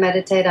car and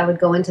meditate. I would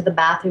go into the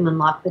bathroom and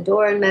lock the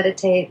door and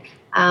meditate.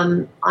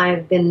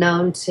 I've been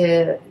known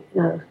to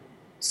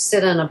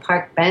sit on a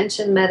park bench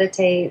and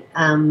meditate.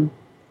 And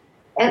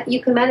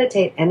you can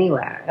meditate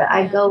anywhere.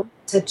 I go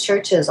to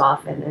churches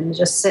often and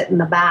just sit in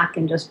the back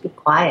and just be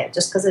quiet,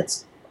 just because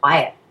it's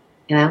quiet,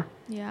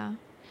 Yeah.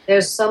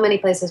 There's so many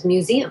places,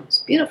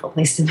 museums, beautiful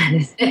place to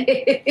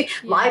meditate.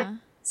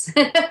 Libraries,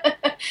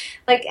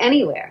 like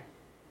anywhere.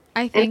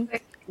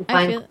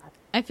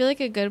 I feel like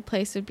a good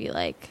place would be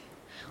like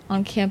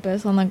on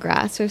campus, on the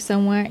grass or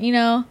somewhere.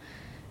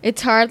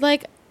 It's hard.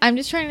 Like I'm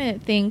just trying to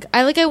think.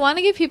 I want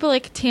to give people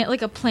like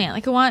a plan.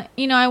 Like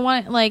I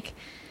want like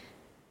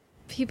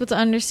people to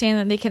understand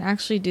that they can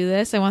actually do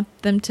this. I want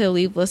them to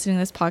leave listening to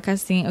this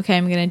podcast thinking, okay,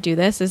 I'm going to do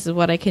this. This is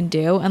what I can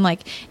do. And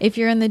like if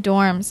you're in the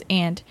dorms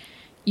and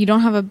you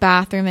don't have a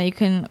bathroom that you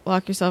can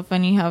lock yourself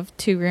in, you have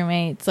two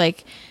roommates,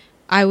 like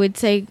I would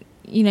say,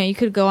 you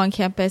could go on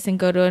campus and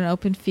go to an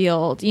open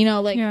field,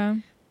 Yeah.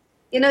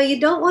 You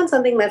don't want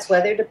something that's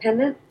weather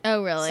dependent.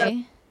 Oh,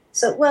 really?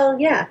 So well,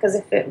 yeah, because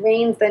if it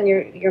rains, then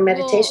your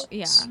meditation. Well,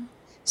 yeah.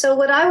 So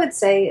what I would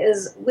say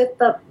is with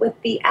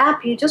the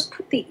app, you just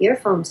put the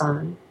earphones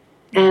on,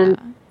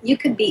 and you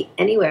could be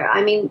anywhere.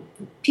 I mean,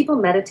 people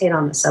meditate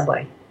on the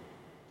subway.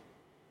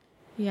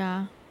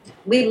 Yeah.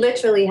 We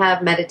literally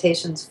have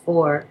meditations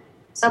for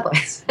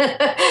subways,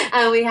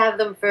 and we have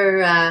them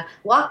for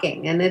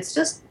walking, and it's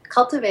just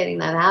cultivating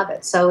that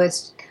habit. So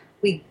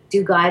we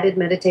do guided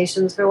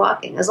meditations for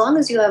walking. As long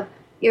as you have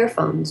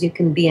earphones, you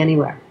can be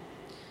anywhere.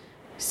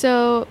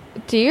 So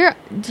do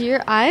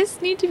your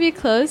eyes need to be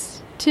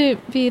closed to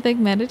be like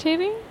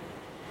meditating?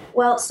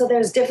 Well, so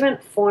there's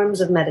different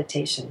forms of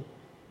meditation.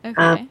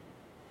 Okay.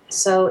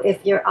 So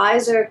if your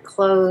eyes are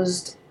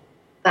closed,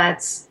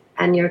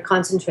 and you're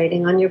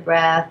concentrating on your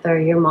breath or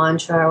your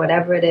mantra or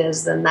whatever it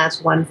is, then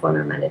that's one form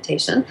of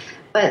meditation.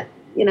 But,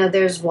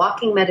 there's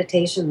walking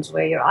meditations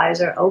where your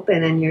eyes are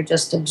open and you're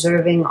just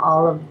observing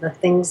all of the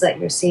things that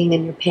you're seeing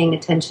and you're paying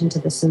attention to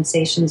the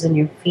sensations in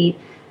your feet.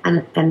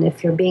 And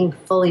if you're being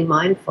fully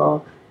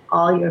mindful,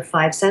 all your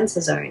five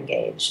senses are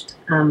engaged.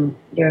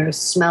 You're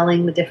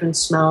smelling the different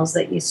smells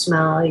that you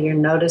smell. You're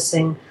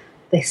noticing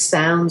the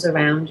sounds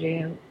around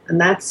you.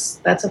 And that's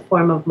a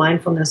form of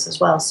mindfulness as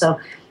well. So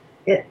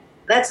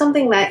that's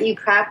something that you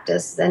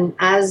practice. And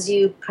as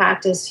you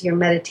practice your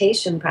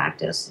meditation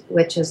practice,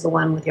 which is the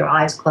one with your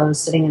eyes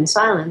closed, sitting in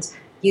silence,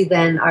 you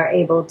then are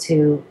able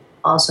to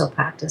also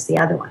practice the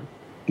other one.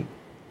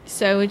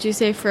 So would you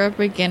say for a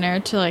beginner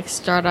to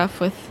start off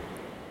with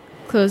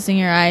closing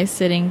your eyes,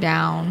 sitting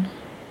down?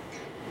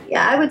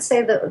 Yeah, I would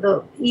say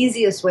the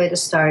easiest way to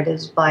start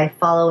is by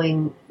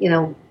following,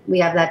 we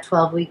have that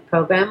 12-week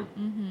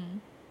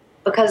program,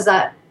 because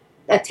that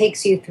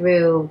takes you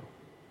through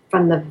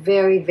from the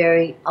very,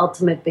 very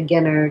ultimate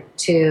beginner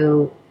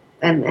to,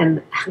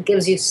 and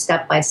gives you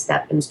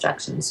step-by-step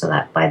instructions so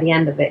that by the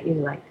end of it, you're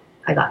like,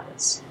 I got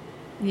this.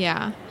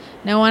 Yeah.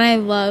 No, and I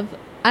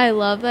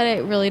love that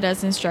it really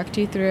does instruct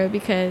you through it,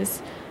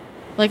 because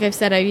like I've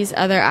said, I've used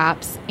other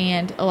apps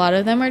and a lot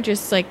of them are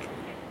just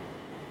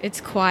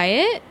it's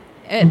quiet.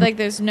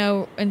 There's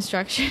no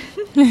instruction.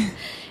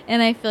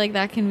 And I feel like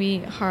that can be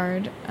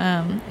hard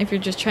if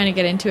you're just trying to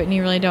get into it and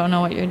you really don't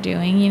know what you're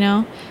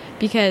doing,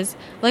 because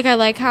I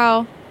like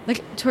how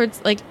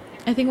towards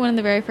I think one of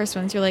the very first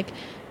ones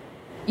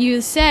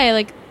you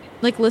say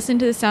listen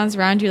to the sounds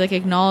around you,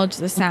 acknowledge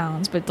the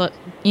sounds, but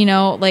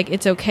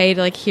it's okay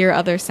to hear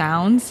other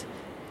sounds.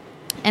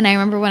 And I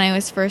remember when I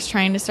was first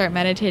trying to start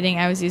meditating,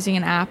 I was using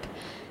an app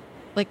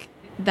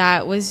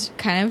that was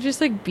kind of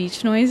just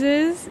beach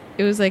noises.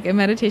 It was a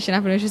meditation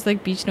app, and it was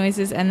just beach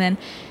noises, and then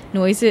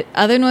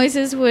other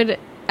noises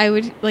I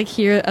would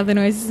hear other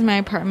noises in my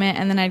apartment,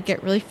 and then I'd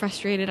get really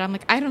frustrated. I'm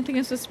I don't think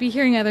I'm supposed to be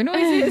hearing other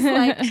noises,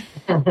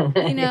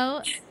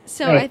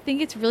 So right. I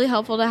think it's really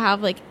helpful to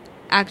have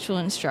actual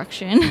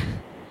instruction.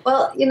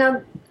 Well,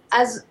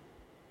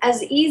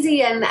 as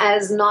easy and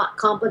as not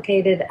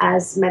complicated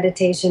as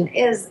meditation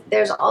is,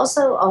 there's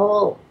also a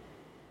whole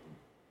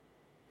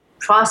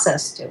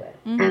process to it.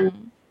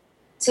 And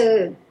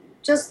to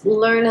just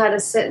learn how to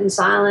sit in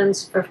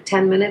silence for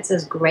 10 minutes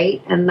is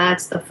great, and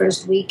that's the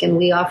first week, and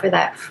we offer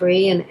that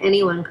free, and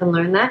anyone can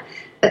learn that.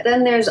 But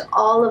then there's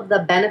all of the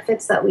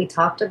benefits that we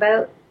talked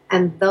about,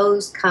 and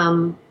those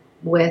come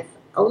with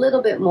a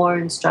little bit more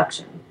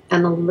instruction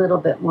and a little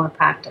bit more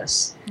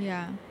practice.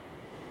 Yeah.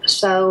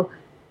 So,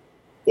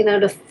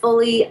 to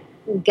fully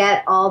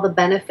get all the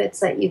benefits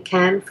that you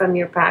can from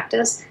your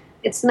practice,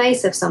 it's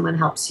nice if someone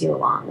helps you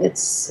along.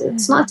 It's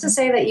not to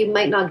say that you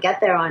might not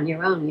get there on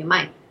your own. You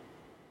might.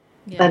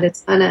 Yeah. But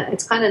it's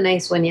kind of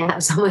nice when you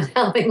have someone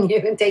helping you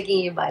and taking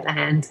you by the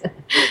hand.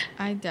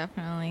 I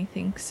definitely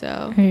think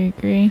so. I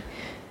agree.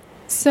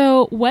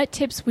 So what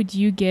tips would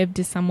you give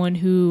to someone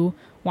who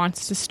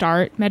wants to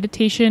start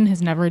meditation,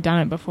 has never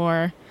done it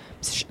before?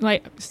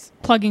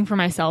 Plugging for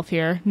myself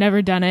here,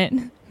 never done it.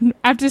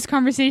 After this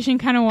conversation,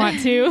 kind of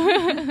want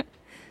to.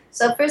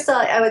 So first of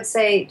all, I would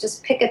say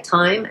just pick a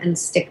time and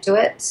stick to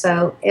it.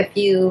 So if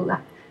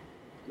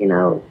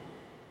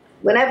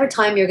whenever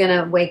time you're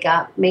going to wake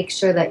up, make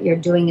sure that you're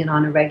doing it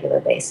on a regular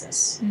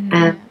basis. Mm-hmm.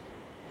 And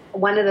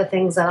one of the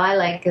things that I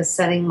like is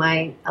setting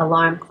my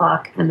alarm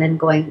clock and then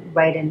going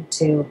right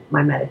into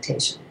my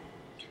meditation.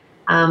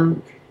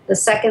 The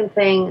second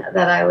thing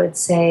that I would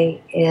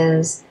say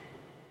is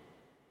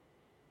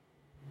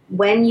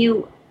when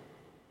you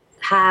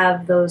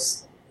have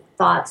those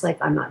thoughts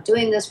I'm not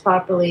doing this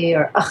properly,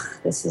 or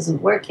this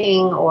isn't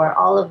working, or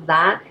all of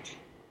that,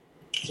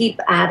 keep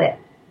at it.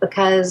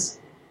 Because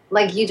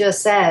like you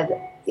just said,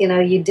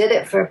 you did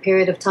it for a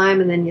period of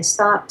time and then you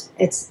stopped.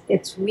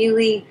 It's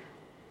really,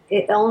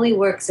 it only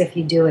works if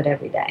you do it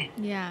every day.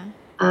 Yeah.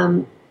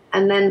 And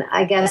then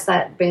I guess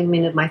that brings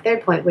me to my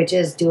third point, which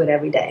is do it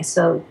every day.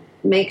 So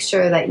make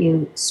sure that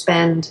you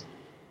spend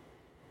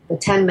the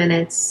 10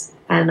 minutes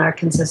and are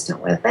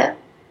consistent with it.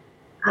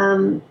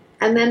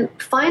 And then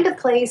find a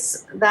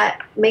place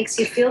that makes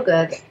you feel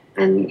good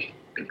and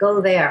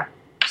go there.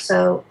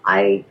 So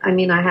I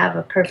have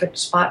a perfect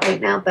spot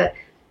right now, but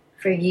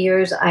for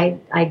years I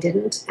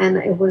didn't, and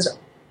it was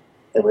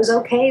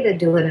okay to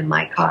do it in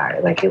my car.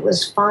 It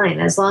was fine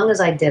as long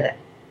as I did it.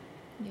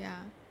 Yeah.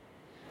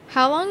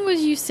 How long would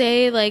you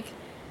say what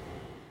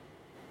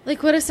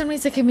if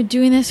somebody's I've been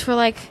doing this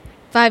for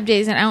 5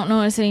 days and I don't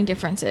notice any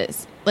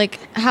differences?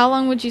 How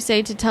long would you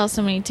say to tell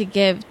somebody to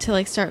give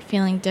to start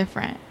feeling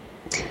different?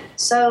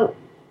 So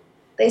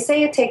they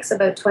say it takes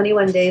about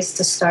 21 days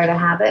to start a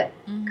habit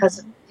because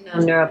of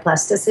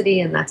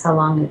neuroplasticity, and that's how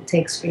long it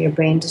takes for your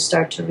brain to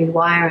start to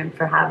rewire and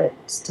for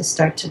habits to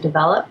start to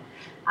develop.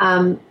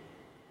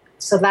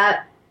 So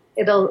that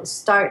you'll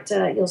start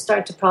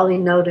to probably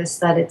notice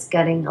that it's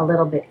getting a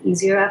little bit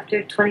easier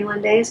after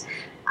 21 days.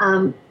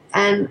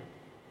 And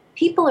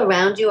people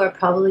around you are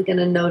probably going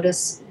to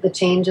notice the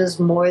changes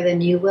more than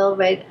you will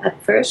right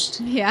at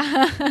first.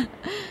 Yeah.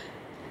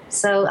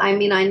 So, I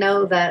mean, I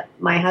know that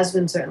my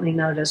husband certainly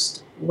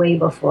noticed way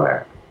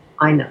before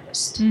I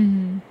noticed.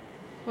 Mm-hmm.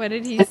 What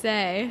did he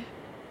say?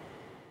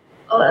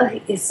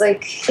 It's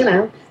like, you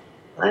know,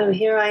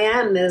 here I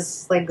am,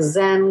 this like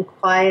Zen,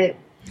 quiet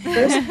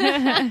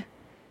person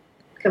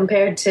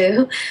compared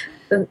to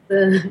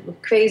the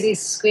crazy,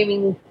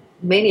 screaming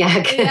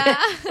maniac. Yeah.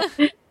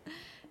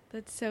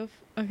 That's so...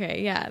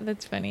 Okay, yeah,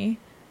 that's funny.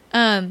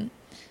 I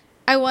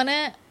want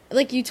to...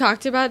 Like, you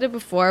talked about it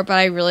before, but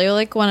I really,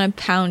 like, want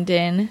to pound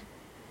in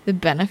the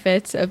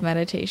benefits of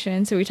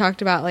meditation. So we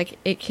talked about, like,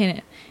 it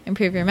can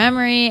improve your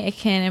memory, it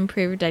can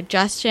improve your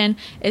digestion.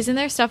 Isn't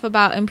there stuff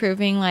about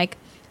improving, like,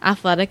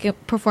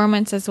 athletic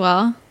performance as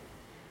well?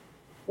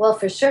 Well,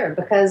 for sure,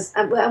 because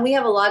and we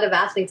have a lot of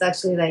athletes,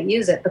 actually, that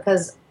use it,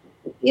 because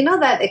you know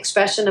that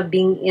expression of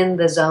being in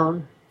the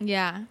zone?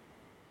 Yeah.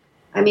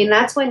 I mean,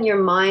 that's when your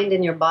mind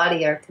and your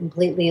body are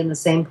completely in the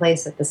same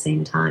place at the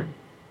same time.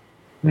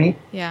 Right?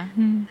 Yeah.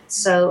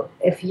 So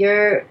if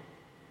you're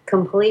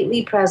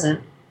completely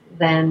present,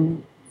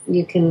 then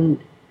you can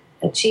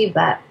achieve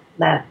that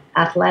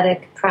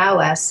athletic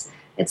prowess.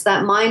 It's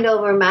that mind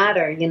over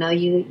matter. You know,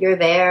 you're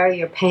there,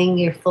 you're paying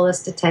your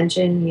fullest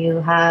attention,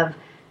 you have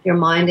your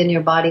mind and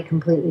your body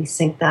completely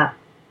synced up.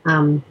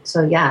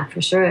 So yeah,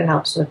 for sure it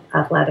helps with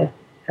athletic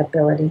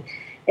ability.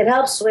 It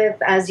helps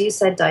with, as you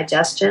said,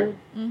 digestion.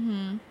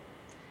 Mm-hmm.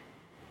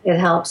 It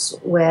helps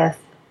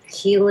with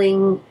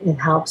healing. It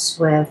helps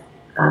with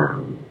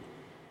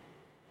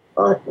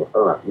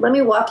let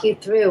me walk you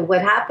through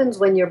what happens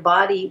when your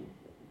body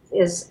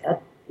is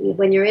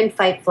when you're in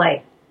fight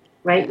flight,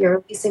 right? You're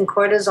releasing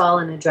cortisol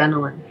and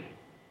adrenaline,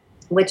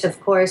 which of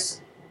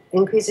course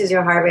increases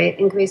your heart rate,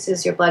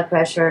 increases your blood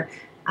pressure,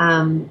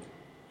 and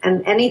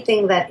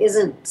anything that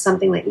isn't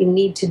something that you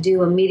need to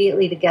do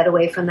immediately to get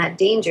away from that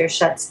danger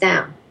shuts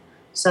down.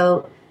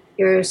 So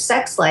your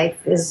sex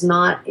life is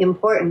not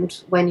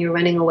important when you're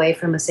running away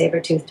from a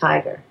saber-toothed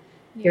tiger.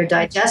 Your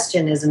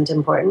digestion isn't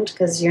important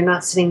because you're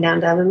not sitting down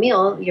to have a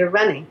meal, you're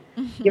running.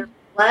 Mm-hmm. Your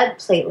blood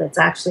platelets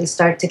actually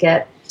start to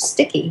get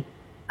sticky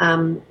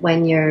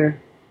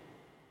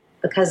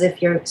because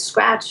if you're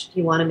scratched,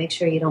 you want to make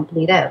sure you don't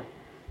bleed out.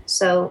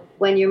 So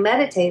when you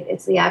meditate,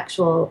 it's the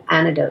actual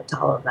antidote to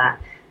all of that.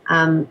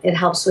 It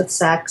helps with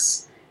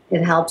sex.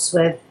 It helps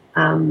with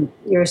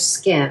your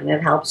skin.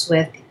 It helps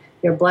with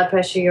your blood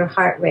pressure, your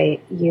heart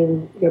rate,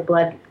 your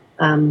blood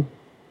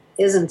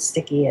isn't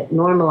sticky. It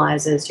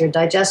normalizes. Your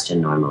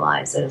digestion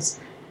normalizes.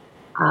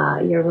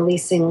 You're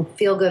releasing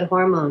feel-good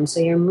hormones, so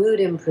your mood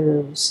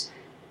improves.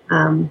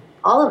 All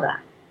of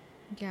that.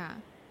 Yeah.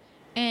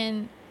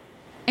 And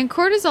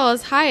cortisol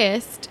is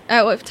highest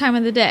at what time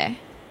of the day?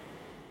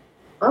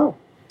 Oh,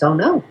 don't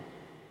know.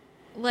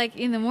 Like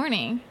in the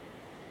morning.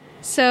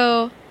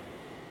 So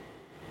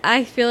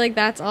I feel like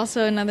that's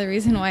also another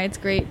reason why it's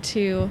great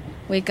to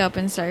wake up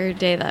and start your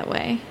day that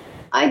way.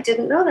 I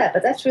didn't know that,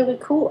 but that's really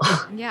cool.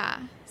 Yeah.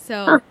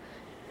 So,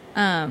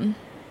 I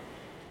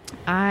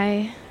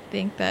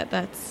think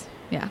that's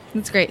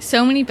great.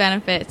 So many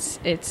benefits.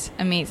 It's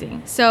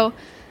amazing. So,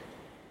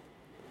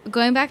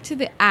 going back to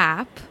the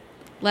app,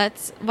 why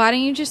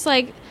don't you just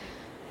like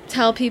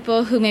tell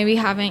people who maybe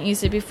haven't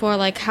used it before,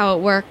 like how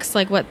it works,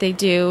 like what they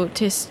do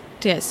to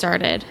get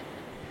started?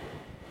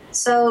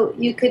 So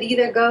you could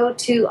either go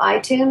to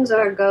iTunes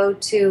or go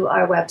to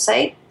our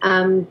website,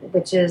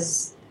 which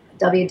is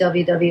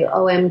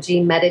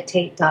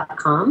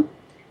www.omgmeditate.com,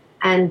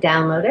 and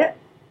download it.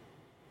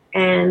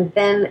 And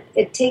then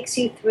it takes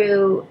you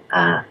through,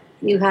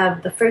 you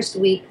have the first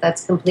week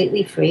that's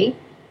completely free.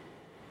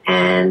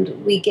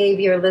 And we gave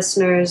your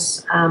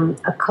listeners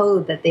a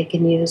code that they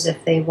can use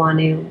if they want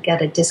to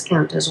get a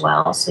discount as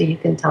well. So you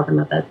can tell them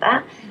about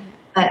that.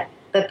 But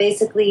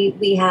basically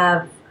we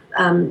have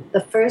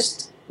the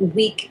first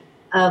week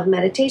of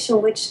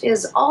meditation, which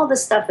is all the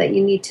stuff that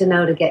you need to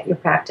know to get your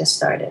practice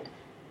started.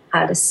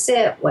 How to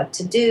sit, what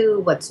to do,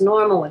 what's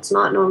normal, what's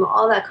not normal,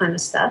 all that kind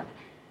of stuff.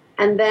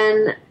 And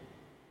then,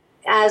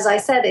 as I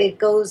said, it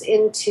goes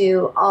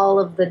into all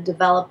of the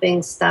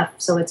developing stuff.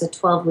 So it's a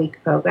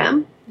 12-week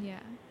program. Yeah.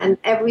 And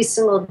every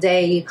single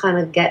day you kind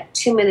of get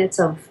 2 minutes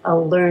of a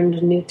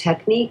learned new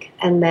technique.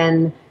 And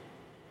then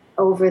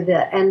by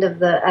the end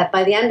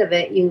of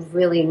it, you've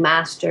really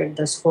mastered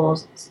this whole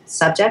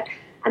subject.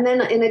 And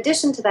then in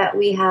addition to that,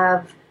 we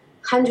have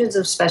hundreds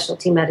of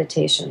specialty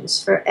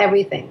meditations for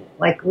everything.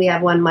 Like we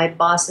have one, My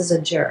Boss is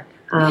a Jerk.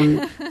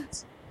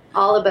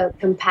 All about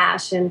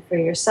compassion for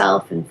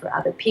yourself and for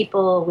other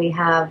people. We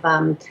have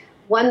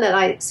one that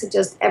I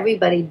suggest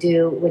everybody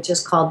do, which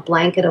is called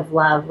Blanket of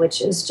Love,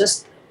 which is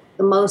just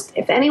the most,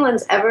 if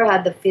anyone's ever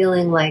had the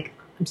feeling like,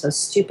 I'm so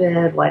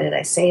stupid, why did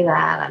I say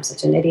that? I'm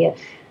such an idiot.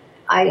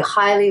 I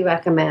highly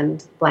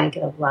recommend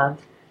Blanket of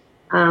Love.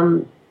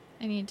 I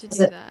need to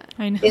do that.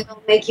 I know.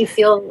 It'll make you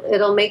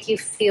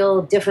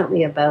feel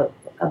differently about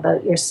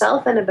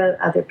yourself and about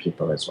other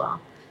people as well.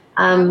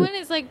 That one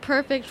is like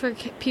perfect for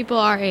people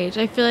our age.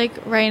 I feel like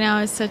right now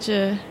is such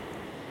a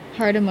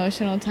hard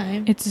emotional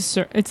time. It's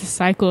a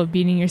cycle of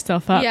beating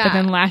yourself up, Yeah. but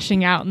then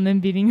lashing out and then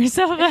beating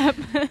yourself up.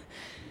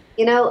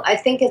 You know, I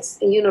think it's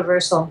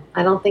universal.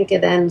 I don't think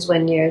it ends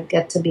when you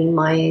get to be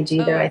my age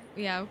either.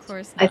 Yeah, of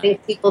course not. I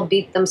think people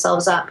beat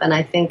themselves up, and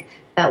I think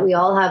that we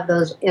all have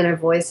those inner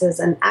voices.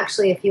 And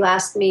actually, if you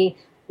ask me,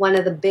 one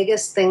of the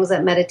biggest things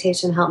that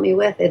meditation helped me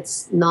with,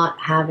 it's not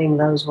having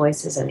those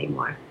voices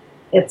anymore.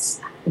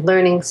 It's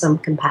learning some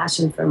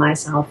compassion for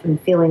myself and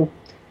feeling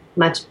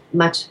much,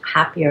 much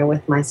happier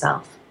with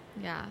myself.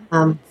 Yeah,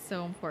 it's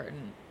so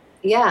important.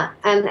 Yeah,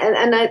 and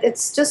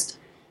it's just,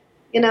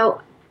 you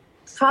know,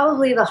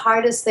 probably the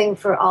hardest thing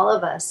for all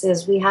of us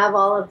is we have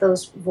all of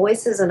those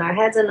voices in our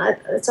heads, and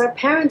it's our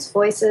parents'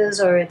 voices,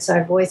 or it's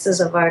our voices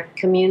of our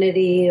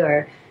community,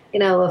 or, you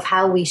know, of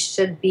how we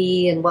should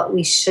be and what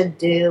we should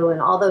do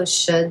and all those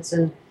shoulds,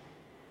 and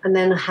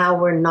then how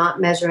we're not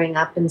measuring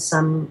up in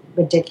some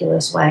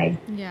ridiculous way.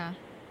 Yeah.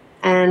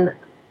 And,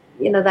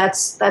 you know,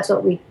 that's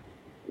what we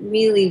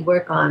really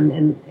work on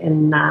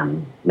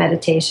in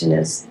meditation,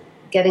 is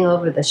getting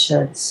over the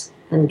shoulds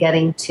and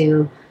getting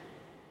to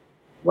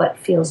what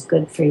feels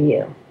good for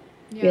you.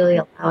 Yeah. Really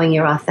allowing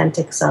your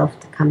authentic self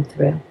to come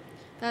through.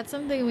 That's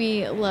something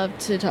we love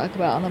to talk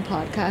about on the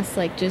podcast,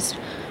 like just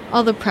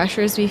all the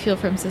pressures we feel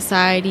from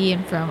society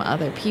and from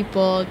other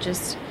people,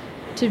 just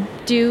to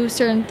do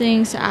certain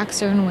things, to act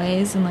certain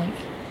ways. And like,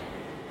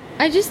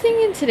 I just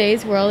think in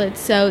today's world, it's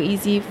so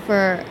easy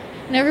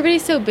and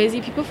everybody's so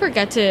busy, people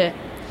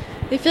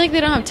they feel like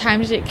they don't have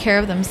time to take care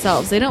of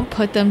themselves. They don't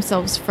put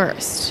themselves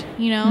first,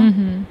 you know?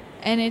 Mm-hmm.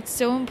 And it's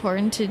so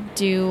important to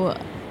do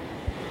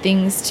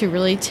things to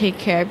really take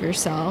care of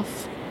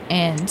yourself.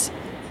 And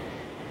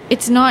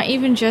it's not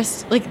even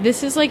just like,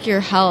 this is like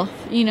your health,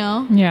 you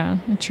know? Yeah,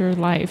 it's your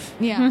life.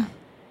 Yeah.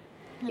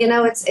 You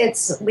know,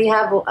 it's we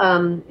have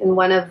in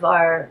one of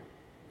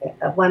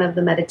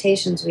the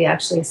meditations, we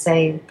actually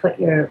say put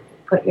your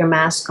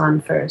mask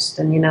on first.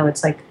 And you know,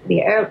 it's like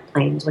the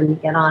airplanes when you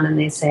get on, and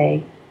they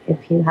say,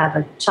 if you have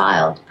a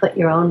child, put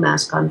your own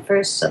mask on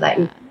first, so that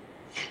you.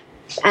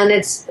 And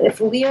if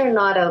we are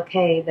not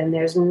okay, then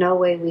there's no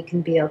way we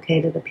can be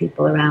okay to the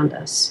people around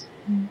us.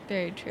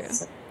 Very true.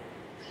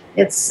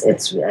 It's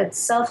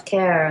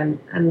self-care,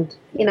 and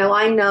you know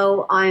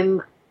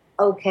I'm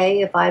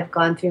okay if I've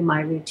gone through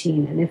my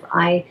routine, and if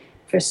I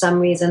for some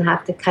reason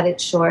have to cut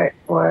it short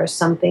or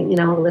something, you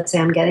know, let's say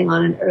I'm getting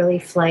on an early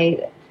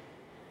flight,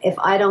 if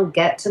I don't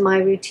get to my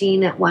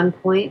routine at one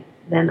point,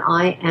 then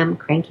I am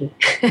cranky.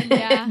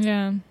 Yeah.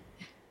 Yeah.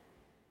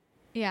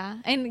 Yeah.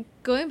 And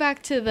going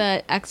back to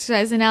the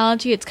exercise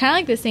analogy, it's kind of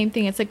like the same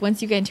thing. It's like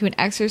once you get into an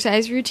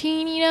exercise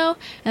routine, you know,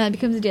 and that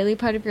becomes a daily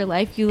part of your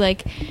life, you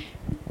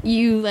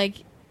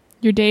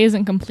your day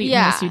isn't complete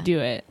Yeah. unless you do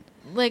it.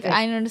 like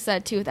I noticed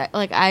that too. That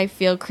like I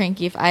feel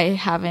cranky if I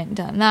haven't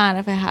done that,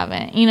 if I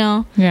haven't, you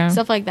know,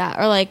 stuff like that.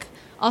 Or like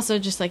also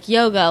just like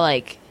yoga,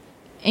 like,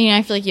 you know,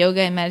 I feel like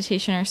yoga and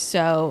meditation are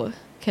so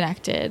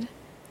connected.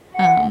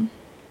 And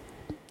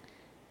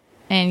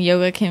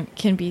yoga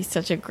can be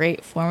such a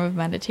great form of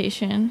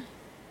meditation,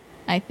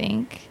 I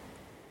think.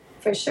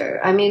 For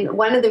sure. I mean,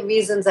 one of the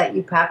reasons that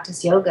you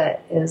practice yoga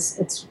is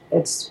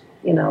it's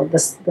you know,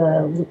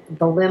 the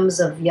limbs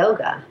of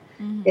yoga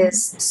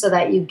is so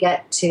that you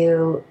get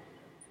to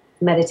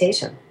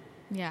meditation.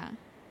 Yeah.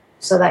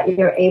 So that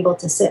you're able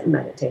to sit in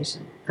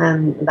meditation.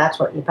 And that's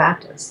what you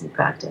practice. You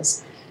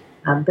practice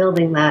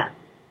building that.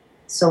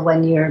 So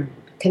when you're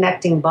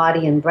connecting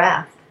body and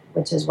breath,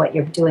 which is what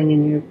you're doing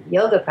in your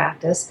yoga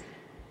practice,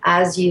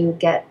 as you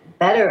get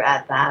better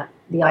at that,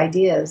 the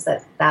idea is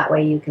that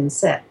way you can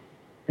sit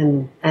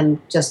and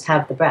just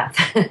have the breath.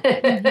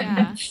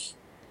 Yeah.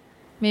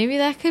 Maybe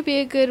that could be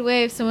a good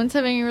way if someone's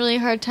having a really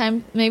hard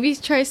time. Maybe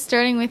try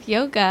starting with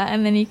yoga,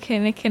 and then it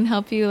can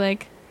help you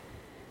like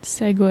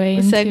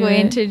segue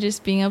into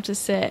just being able to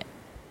sit.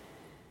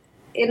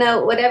 You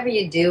know, whatever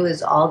you do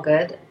is all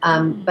good.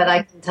 But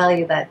I can tell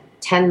you that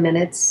 10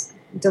 minutes,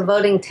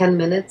 devoting 10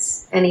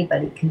 minutes,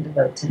 anybody can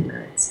devote 10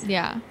 minutes.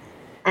 Yeah.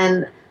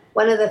 And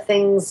one of the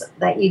things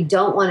that you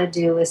don't want to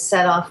do is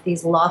set off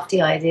these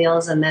lofty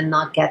ideals and then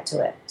not get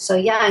to it. So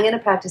yeah, I'm going to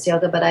practice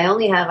yoga, but I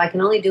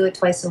can only do it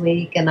twice a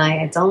week, and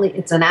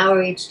it's an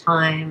hour each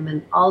time,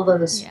 and all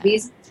those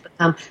reasons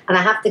become, and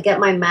I have to get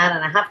my mat,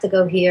 and I have to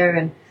go here,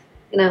 and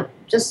you know,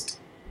 just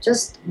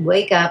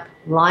wake up,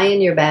 lie in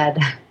your bed,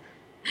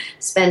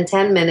 spend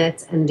 10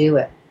 minutes and do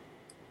it.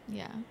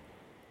 Yeah.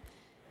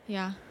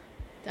 Yeah,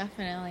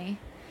 definitely.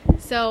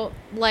 So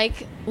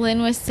like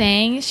Lynn was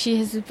saying, she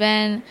has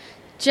been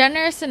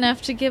generous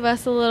enough to give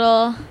us a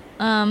little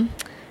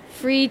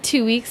free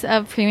 2 weeks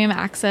of premium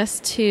access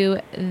to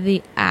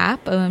the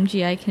app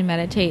OMG I Can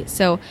Meditate.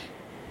 So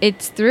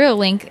it's through a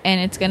link,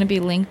 and it's going to be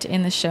linked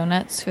in the show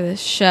notes for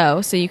this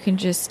show, so you can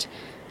just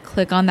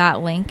click on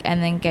that link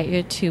and then get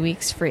your 2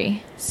 weeks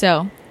free.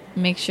 So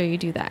make sure you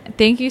do that.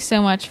 Thank you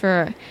so much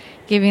for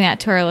giving that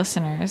to our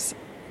listeners.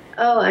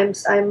 Oh,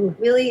 I'm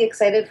really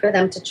excited for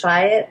them to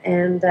try it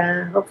and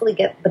hopefully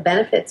get the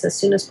benefits as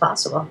soon as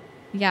possible.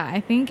 Yeah, I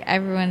think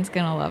everyone's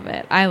going to love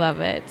it. I love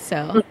it.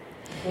 So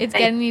It's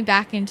getting me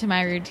back into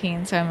my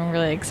routine, so I'm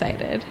really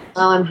excited.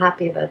 Oh, I'm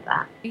happy about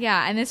that.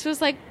 Yeah, and this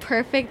was like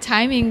perfect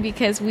timing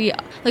because we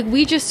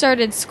just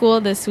started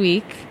school this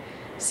week.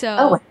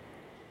 So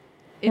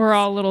we're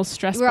all a little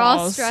stressed. We're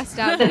all stressed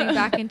out getting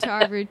back into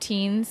our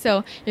routine.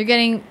 So we're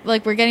getting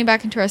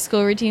back into our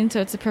school routine,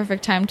 so it's a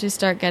perfect time to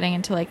start getting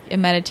into like a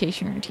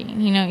meditation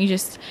routine. You know, you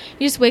just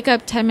wake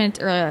up 10 minutes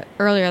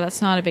earlier.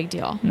 That's not a big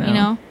deal, you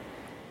know?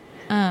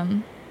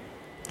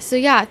 So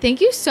yeah,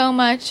 thank you so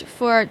much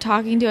for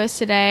talking to us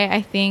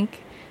today.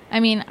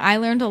 I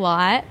learned a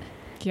lot.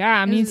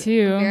 Yeah, me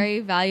too. Very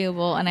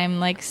valuable, and I'm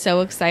like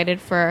so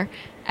excited for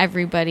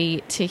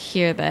everybody to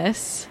hear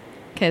this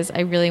because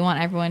I really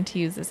want everyone to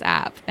use this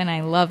app, and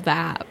I love the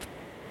app.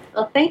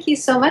 Well, thank you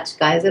so much,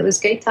 guys. It was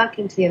great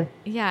talking to you.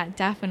 Yeah,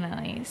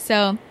 definitely.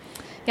 So,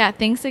 yeah,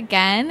 thanks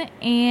again,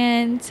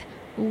 and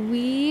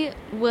we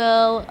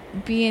will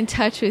be in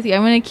touch with you.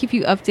 I'm going to keep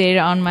you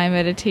updated on my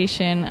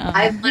meditation.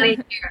 I want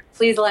to hear.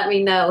 Please let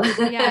me know.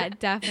 Yeah,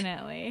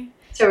 definitely.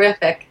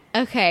 Terrific.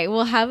 Okay,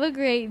 well, have a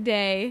great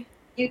day.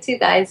 You too,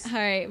 guys. All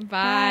right,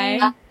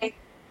 bye. Bye.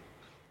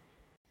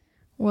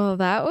 Well,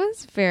 that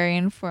was very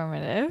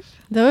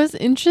informative. That was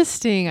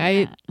interesting.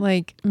 Yeah.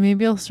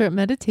 Maybe I'll start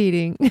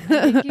meditating. I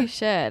think you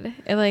should.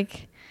 It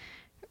like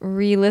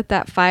relit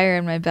that fire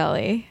in my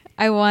belly.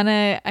 I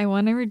wanna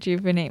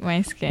rejuvenate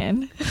my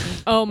skin.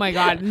 Oh my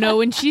God. No,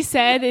 when she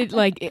said it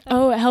it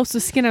helps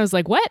with skin, I was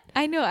like, what?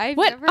 I know. I'm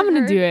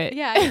gonna do it.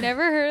 Yeah, I've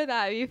never heard of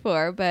that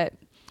before, but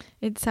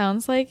it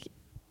sounds like,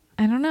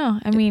 I don't know.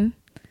 I mean,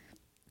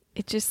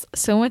 it's just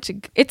so much.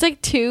 It's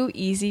like too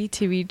easy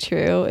to be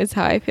true is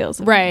how I feel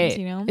sometimes, right.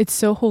 You know? It's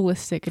so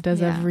holistic. It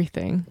does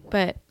everything.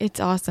 But it's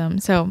awesome.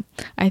 So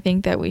I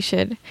think that we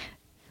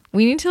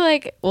need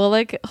to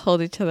we'll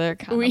hold each other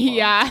accountable.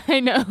 Yeah, I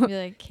know. Be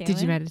like, Did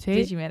you meditate?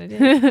 Did you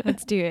meditate?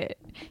 Let's do it.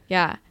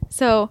 Yeah.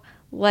 So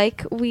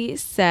like we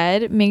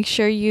said, make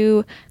sure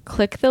you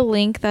click the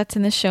link that's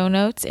in the show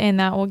notes, and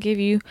that will give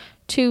you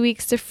 2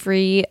 weeks of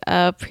free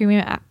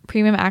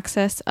premium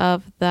access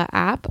of the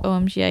app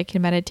OMG I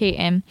Can Meditate.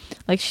 And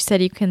like she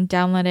said, you can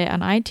download it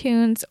on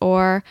iTunes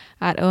or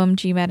at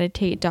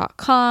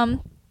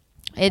omgmeditate.com.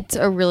 It's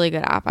a really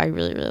good app. I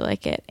really, really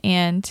like it.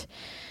 And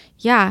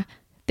yeah,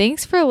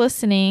 thanks for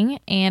listening,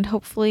 and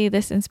hopefully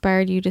this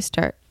inspired you to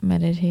start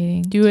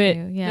meditating. Do it.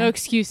 Yeah. No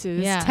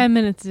excuses. Yeah. 10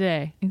 minutes a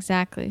day.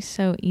 Exactly.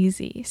 So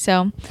easy.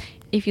 So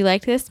if you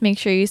like this, make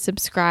sure you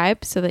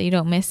subscribe so that you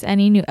don't miss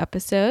any new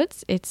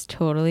episodes. It's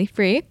totally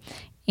free.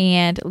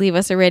 And leave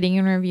us a rating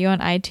and review on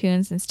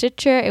iTunes and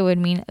Stitcher. It would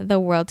mean the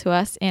world to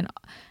us. And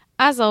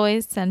as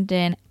always, send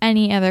in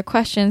any other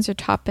questions or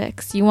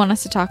topics you want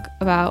us to talk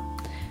about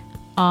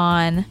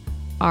on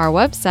our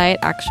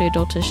website,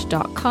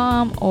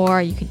 actuallyadultish.com,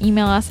 or you can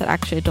email us at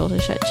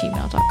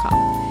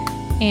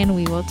actuallyadultish@gmail.com. And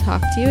we will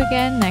talk to you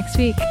again next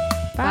week.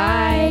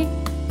 Bye.